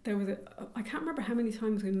 there was I can't remember how many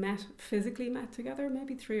times we physically met together,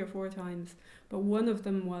 maybe 3 or 4 times, but one of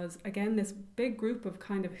them was again this big group of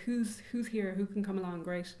kind of who's here, who can come along,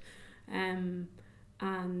 great.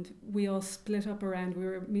 And we all split up around, we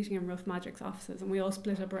were meeting in Rough Magic's offices, and we all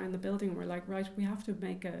split up around the building, and we're like, right, we have to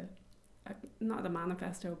make not a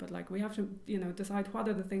manifesto, but like we have to, decide what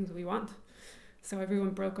are the things we want. So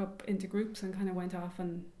everyone broke up into groups and kind of went off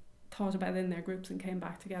and thought about it in their groups and came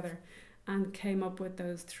back together and came up with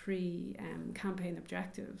those 3 campaign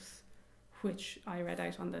objectives, which I read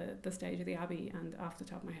out on the stage of the Abbey, and off the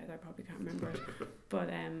top of my head I probably can't remember it, but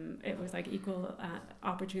it was like equal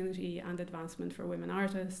opportunity and advancement for women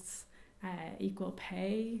artists, equal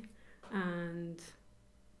pay, and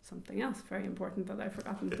something else very important that I've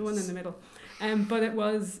forgotten, the one in the middle. But it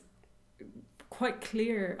was quite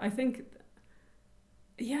clear, I think.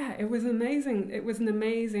 Yeah, it was amazing. It was an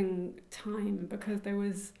amazing time because there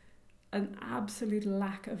was an absolute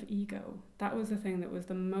lack of ego. That was the thing that was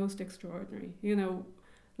the most extraordinary.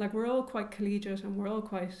 Like we're all quite collegiate and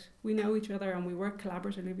we know each other and we work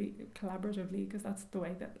collaboratively because that's the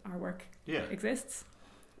way that our work exists.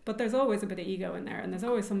 But there's always a bit of ego in there, and there's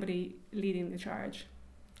always somebody leading the charge.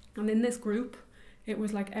 And in this group, it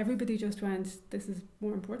was like everybody just went, this is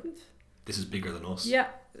more important. This is bigger than us. Yeah,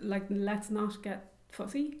 like let's not get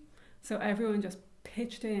fussy. So everyone just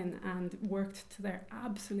pitched in and worked to their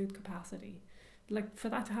absolute capacity. Like for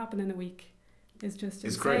that to happen in a week is just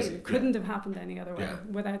it's insane. crazy. It couldn't have happened any other way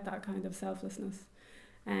without that kind of selflessness.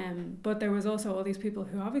 But there was also all these people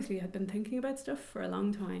who obviously had been thinking about stuff for a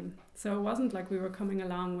long time. So it wasn't like we were coming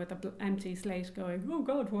along with an empty slate going, oh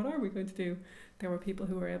God, what are we going to do? There were people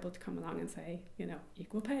who were able to come along and say,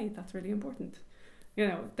 equal pay, that's really important.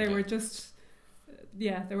 They were just,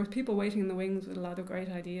 there was people waiting in the wings with a lot of great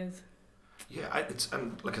ideas. Yeah,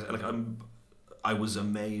 I was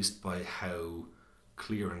amazed by how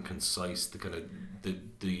clear and concise the kind of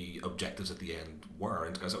the objectives at the end were,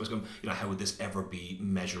 and because I was going, how would this ever be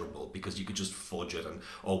measurable? Because you could just fudge it and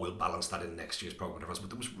we'll balance that in next year's program, but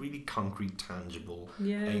there was really concrete, tangible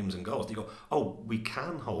aims and goals. You go, we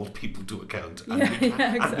can hold people to account, and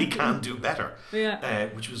and we can do better.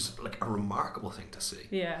 Which was like a remarkable thing to see.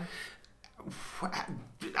 Yeah.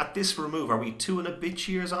 At this remove, are we 2 and a bit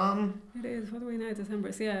years on? It is. What are we now?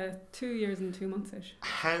 December. So 2 years and 2 months ish.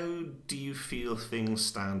 How do you feel things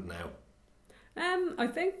stand now? I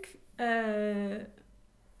think I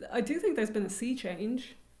do think there's been a sea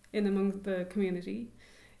change in among the community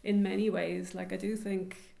in many ways. Like I do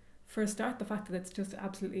think, for a start, the fact that it's just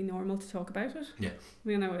absolutely normal to talk about it,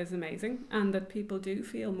 is amazing, and that people do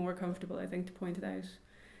feel more comfortable, I think, to point it out.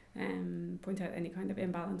 Point out any kind of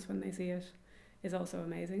imbalance when they see it is also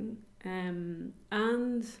amazing.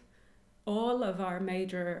 And all of our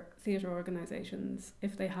major theatre organisations,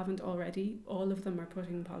 if they haven't already, all of them are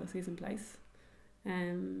putting policies in place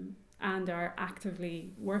and are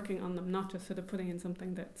actively working on them, not just sort of putting in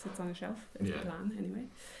something that sits on a shelf, is the plan anyway.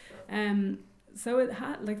 So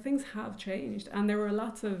things have changed, and there were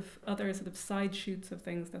lots of other sort of side shoots of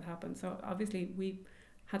things that happened. So obviously we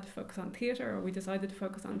had to focus on theatre, or we decided to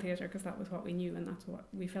focus on theatre because that was what we knew and that's what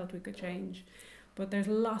we felt we could change. But there's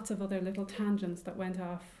lots of other little tangents that went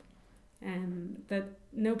off that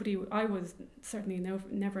I was certainly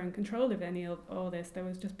never in control of any of all this. There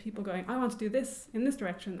was just people going, I want to do this in this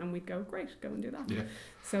direction, and we'd go, great, go and do that.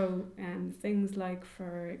 So things like,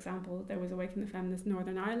 for example, there was Awaken the Feminist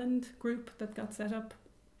Northern Ireland group that got set up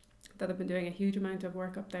that have been doing a huge amount of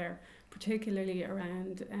work up there, particularly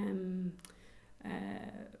around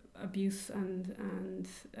abuse and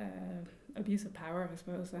abuse of power, I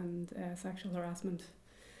suppose, and sexual harassment.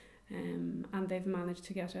 And they've managed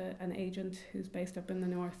to get an agent who's based up in the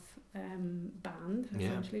north banned,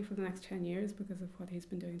 essentially, for the next 10 years because of what he's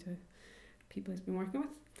been doing to people he's been working with.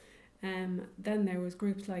 Then there was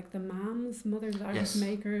groups like the MAMS, Mothers Artist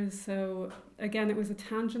Makers. So again, it was a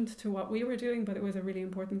tangent to what we were doing, but it was a really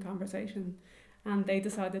important conversation. And they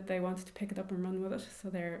decided they wanted to pick it up and run with it. So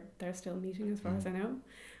they're still meeting as far as I know.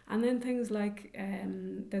 And then things like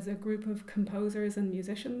there's a group of composers and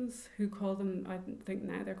musicians who call them, I think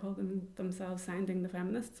now they're called themselves Sounding the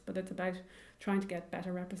Feminists, but it's about trying to get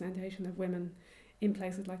better representation of women in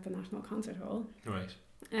places like the National Concert Hall. Right.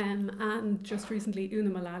 And just recently, Una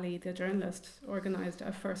Mullally, the journalist, organised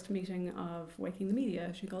a first meeting of Waking the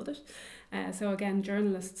Media, she called it. So again,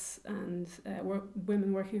 journalists and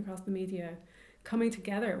women working across the media coming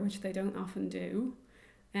together, which they don't often do,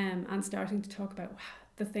 and starting to talk about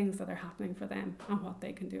the things that are happening for them and what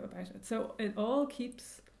they can do about it. So it all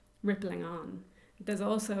keeps rippling on. There's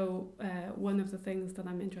also one of the things that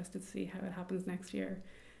I'm interested to see how it happens next year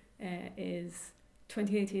is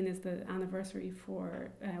 2018 is the anniversary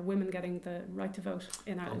for women getting the right to vote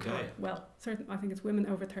in Ireland. Okay. Well, I think it's women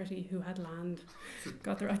over 30 who had land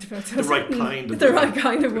got the right to vote. So The right kind of the woman. right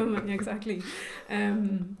kind of woman, exactly.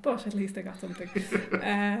 But at least they got something.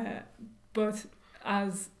 But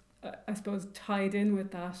as I suppose tied in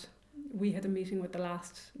with that, we had a meeting with the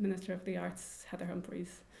last Minister of the Arts, Heather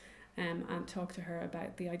Humphreys, and talked to her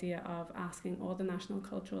about the idea of asking all the national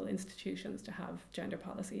cultural institutions to have gender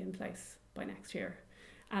policy in place by next year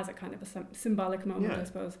as a kind of a symbolic moment, I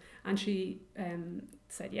suppose. And she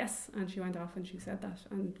said yes, and she went off and she said that,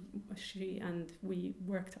 and we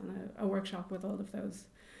worked on a workshop with all of those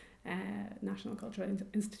national cultural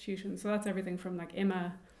institutions. So that's everything from like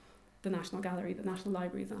IMA, the National Gallery, the National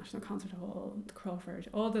Library, the National Concert Hall, the Crawford,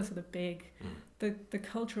 all the sort of big, the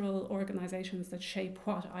cultural organisations that shape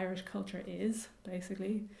what Irish culture is,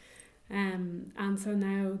 basically. And so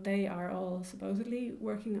now they are all supposedly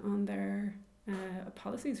working on their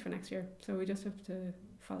policies for next year. So we just have to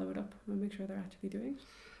follow it up and make sure they're actually doing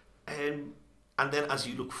it. And then as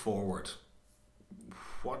you look forward,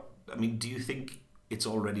 do you think it's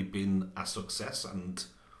already been a success and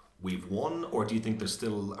we've won, or do you think there's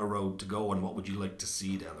still a road to go, and what would you like to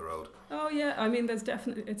see down the road? Oh yeah, I mean there's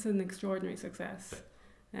definitely, it's an extraordinary success.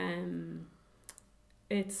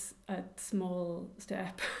 It's a small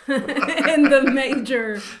step in the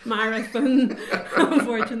major marathon,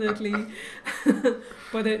 unfortunately.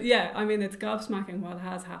 But it's gobsmacking what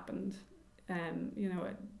has happened.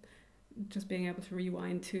 Just being able to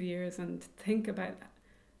rewind 2 years and think about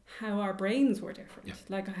how our brains were different. Yeah.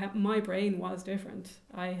 Like my brain was different.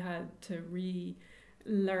 I had to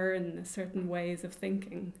relearn certain ways of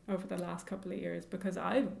thinking over the last couple of years because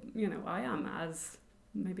I am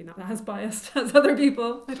maybe not as biased as other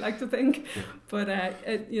people, I'd like to think. Yeah. But,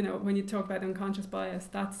 when you talk about unconscious bias,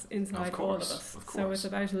 that's inside all of us. So it's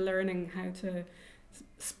about learning how to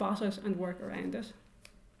spot it and work around it.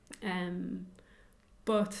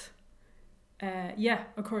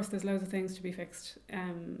 Of course, there's loads of things to be fixed.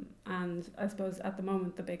 And I suppose at the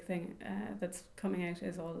moment, the big thing that's coming out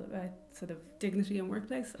is all about sort of dignity in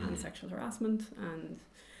workplace and sexual harassment and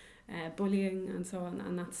bullying and so on.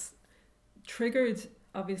 And that's triggered,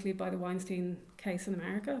 obviously, by the Weinstein case in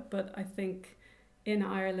America. But I think in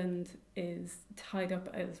Ireland is tied up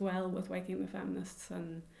as well with Waking the Feminists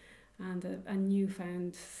and a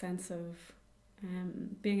newfound sense of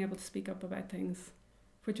being able to speak up about things.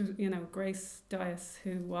 Which was, Grace Dias,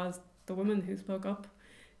 who was the woman who spoke up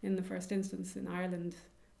in the first instance in Ireland.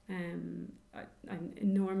 I'm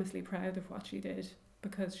enormously proud of what she did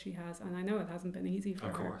because she has, and I know it hasn't been easy for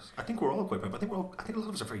her. Of course, I think we're all quite proud. I think a lot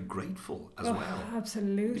of us are very grateful as well.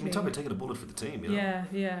 Absolutely. You talk about taking a bullet for the team.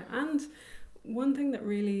 Yeah. And one thing that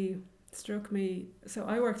really struck me. So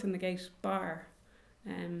I worked in the Gate Bar,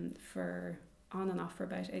 for on and off for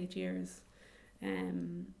about 8 years,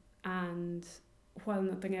 and while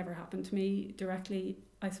nothing ever happened to me directly,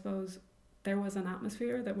 I suppose there was an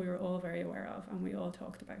atmosphere that we were all very aware of and we all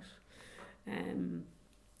talked about.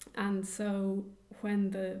 And so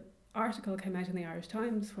when the article came out in the Irish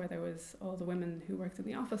Times, where there was all the women who worked in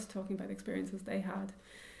the office talking about experiences they had,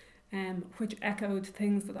 which echoed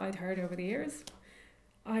things that I'd heard over the years,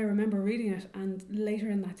 I remember reading it and later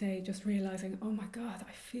in that day just realising, oh my God,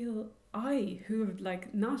 I who have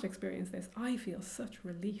not experienced this, I feel such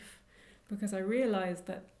relief. Because I realised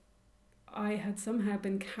that I had somehow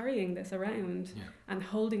been carrying this around and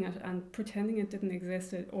holding it and pretending it didn't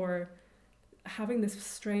exist, or having this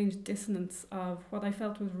strange dissonance of what I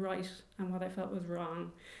felt was right and what I felt was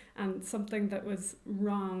wrong. And something that was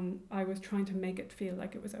wrong, I was trying to make it feel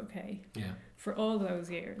like it was okay for all those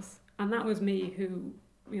years. And that was me who,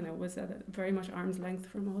 was at a very much arm's length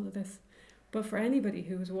from all of this. But for anybody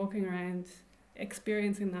who was walking around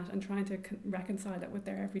experiencing that and trying to reconcile it with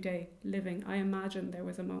their everyday living, I imagine there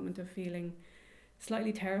was a moment of feeling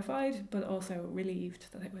slightly terrified but also relieved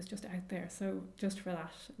that it was just out there. So just for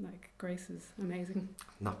that, Grace is amazing.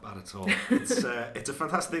 Not bad at all. It's a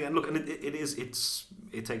fantastic thing, and look, and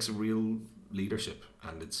it takes a real leadership,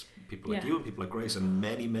 and it's people like Yeah. you and people like Grace and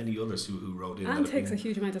many others who wrote in. And that takes a have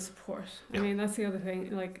huge amount of support. Yeah. I mean, that's the other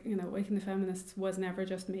thing. Like, you know, Waking the Feminists was never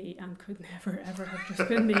just me and could never ever have just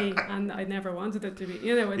been me, and I never wanted it to be.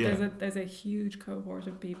 You know, Yeah. there's a huge cohort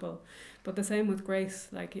of people. But the same with Grace,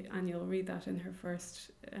 like, and you'll read that in her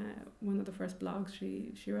first one of the first blogs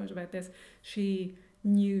she wrote about this. She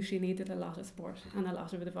knew she needed a lot of support and a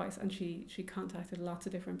lot of advice, and she contacted lots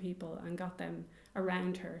of different people and got them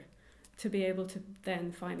around her to be able to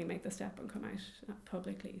then finally make the step and come out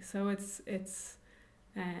publicly. So it's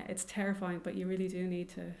terrifying, but you really do need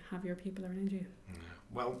to have your people around you.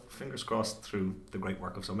 Well, fingers crossed, through the great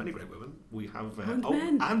work of so many great women, we have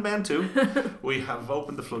And men too. We have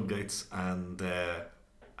opened the floodgates, and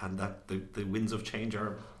that the winds of change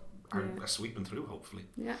are sweeping through, hopefully.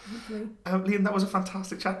 Yeah, hopefully. Liam, that was a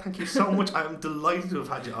fantastic chat. Thank you so much. I'm delighted to have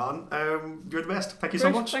had you on. You're the best. Thank you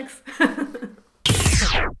so Great, much. Thanks.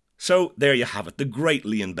 So there you have it, the great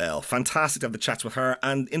Lian Bell. Fantastic to have the chats with her,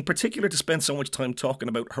 and in particular to spend so much time talking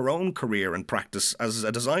about her own career and practice as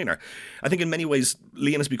a designer. I think in many ways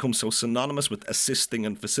Lian has become so synonymous with assisting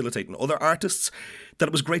and facilitating other artists that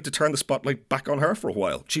it was great to turn the spotlight back on her for a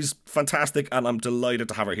while. She's fantastic, and I'm delighted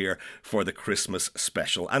to have her here for the Christmas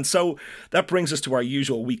special. And so that brings us to our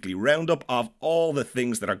usual weekly roundup of all the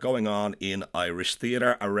things that are going on in Irish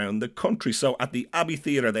theatre around the country. So at the Abbey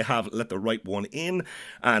Theatre they have Let the Right One In,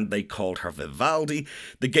 and they called her Vivaldi.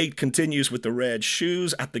 The Gate continues with The Red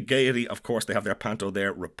Shoes. At the Gaiety, of course, they have their panto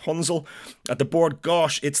there, Rapunzel. At the Board,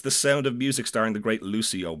 gosh, it's The Sound of Music starring the great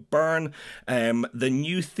Lucy O'Byrne. The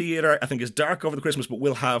New Theatre, I think, is dark over the Christmas, but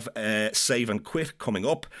we'll have Save and Quit coming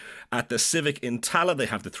up. At the Civic in Tala, they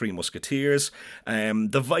have The Three Musketeers.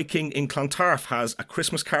 The Viking in Clontarf has A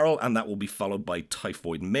Christmas Carol, and that will be followed by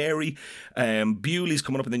Typhoid Mary. Bewley's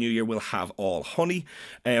coming up in the new year, will have All Honey.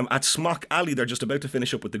 At Smock Alley, they're just about to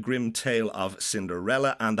finish up with The Grim Tale of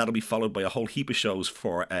Cinderella, and that'll be followed by a whole heap of shows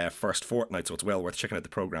for first fortnight, so it's well worth checking out the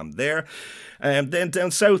programme there. Then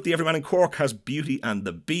down south, the Everyman in Cork has Beauty and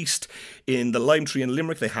the Beast. In the Lime Tree in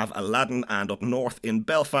Limerick, they have Aladdin, and up north in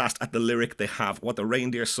Belfast at the Lyric, they have What the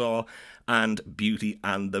Reindeer Saw and Beauty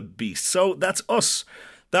and the Beast. So that's us.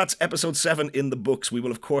 That's episode 7 in the books. We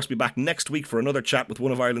will, of course, be back next week for another chat with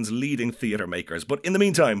one of Ireland's leading theatre makers. But in the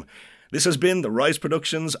meantime, this has been the Rise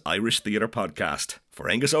Productions Irish Theatre Podcast. For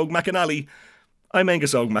Angus Og McAnally, I'm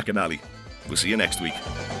Angus Og McAnally. We'll see you next week.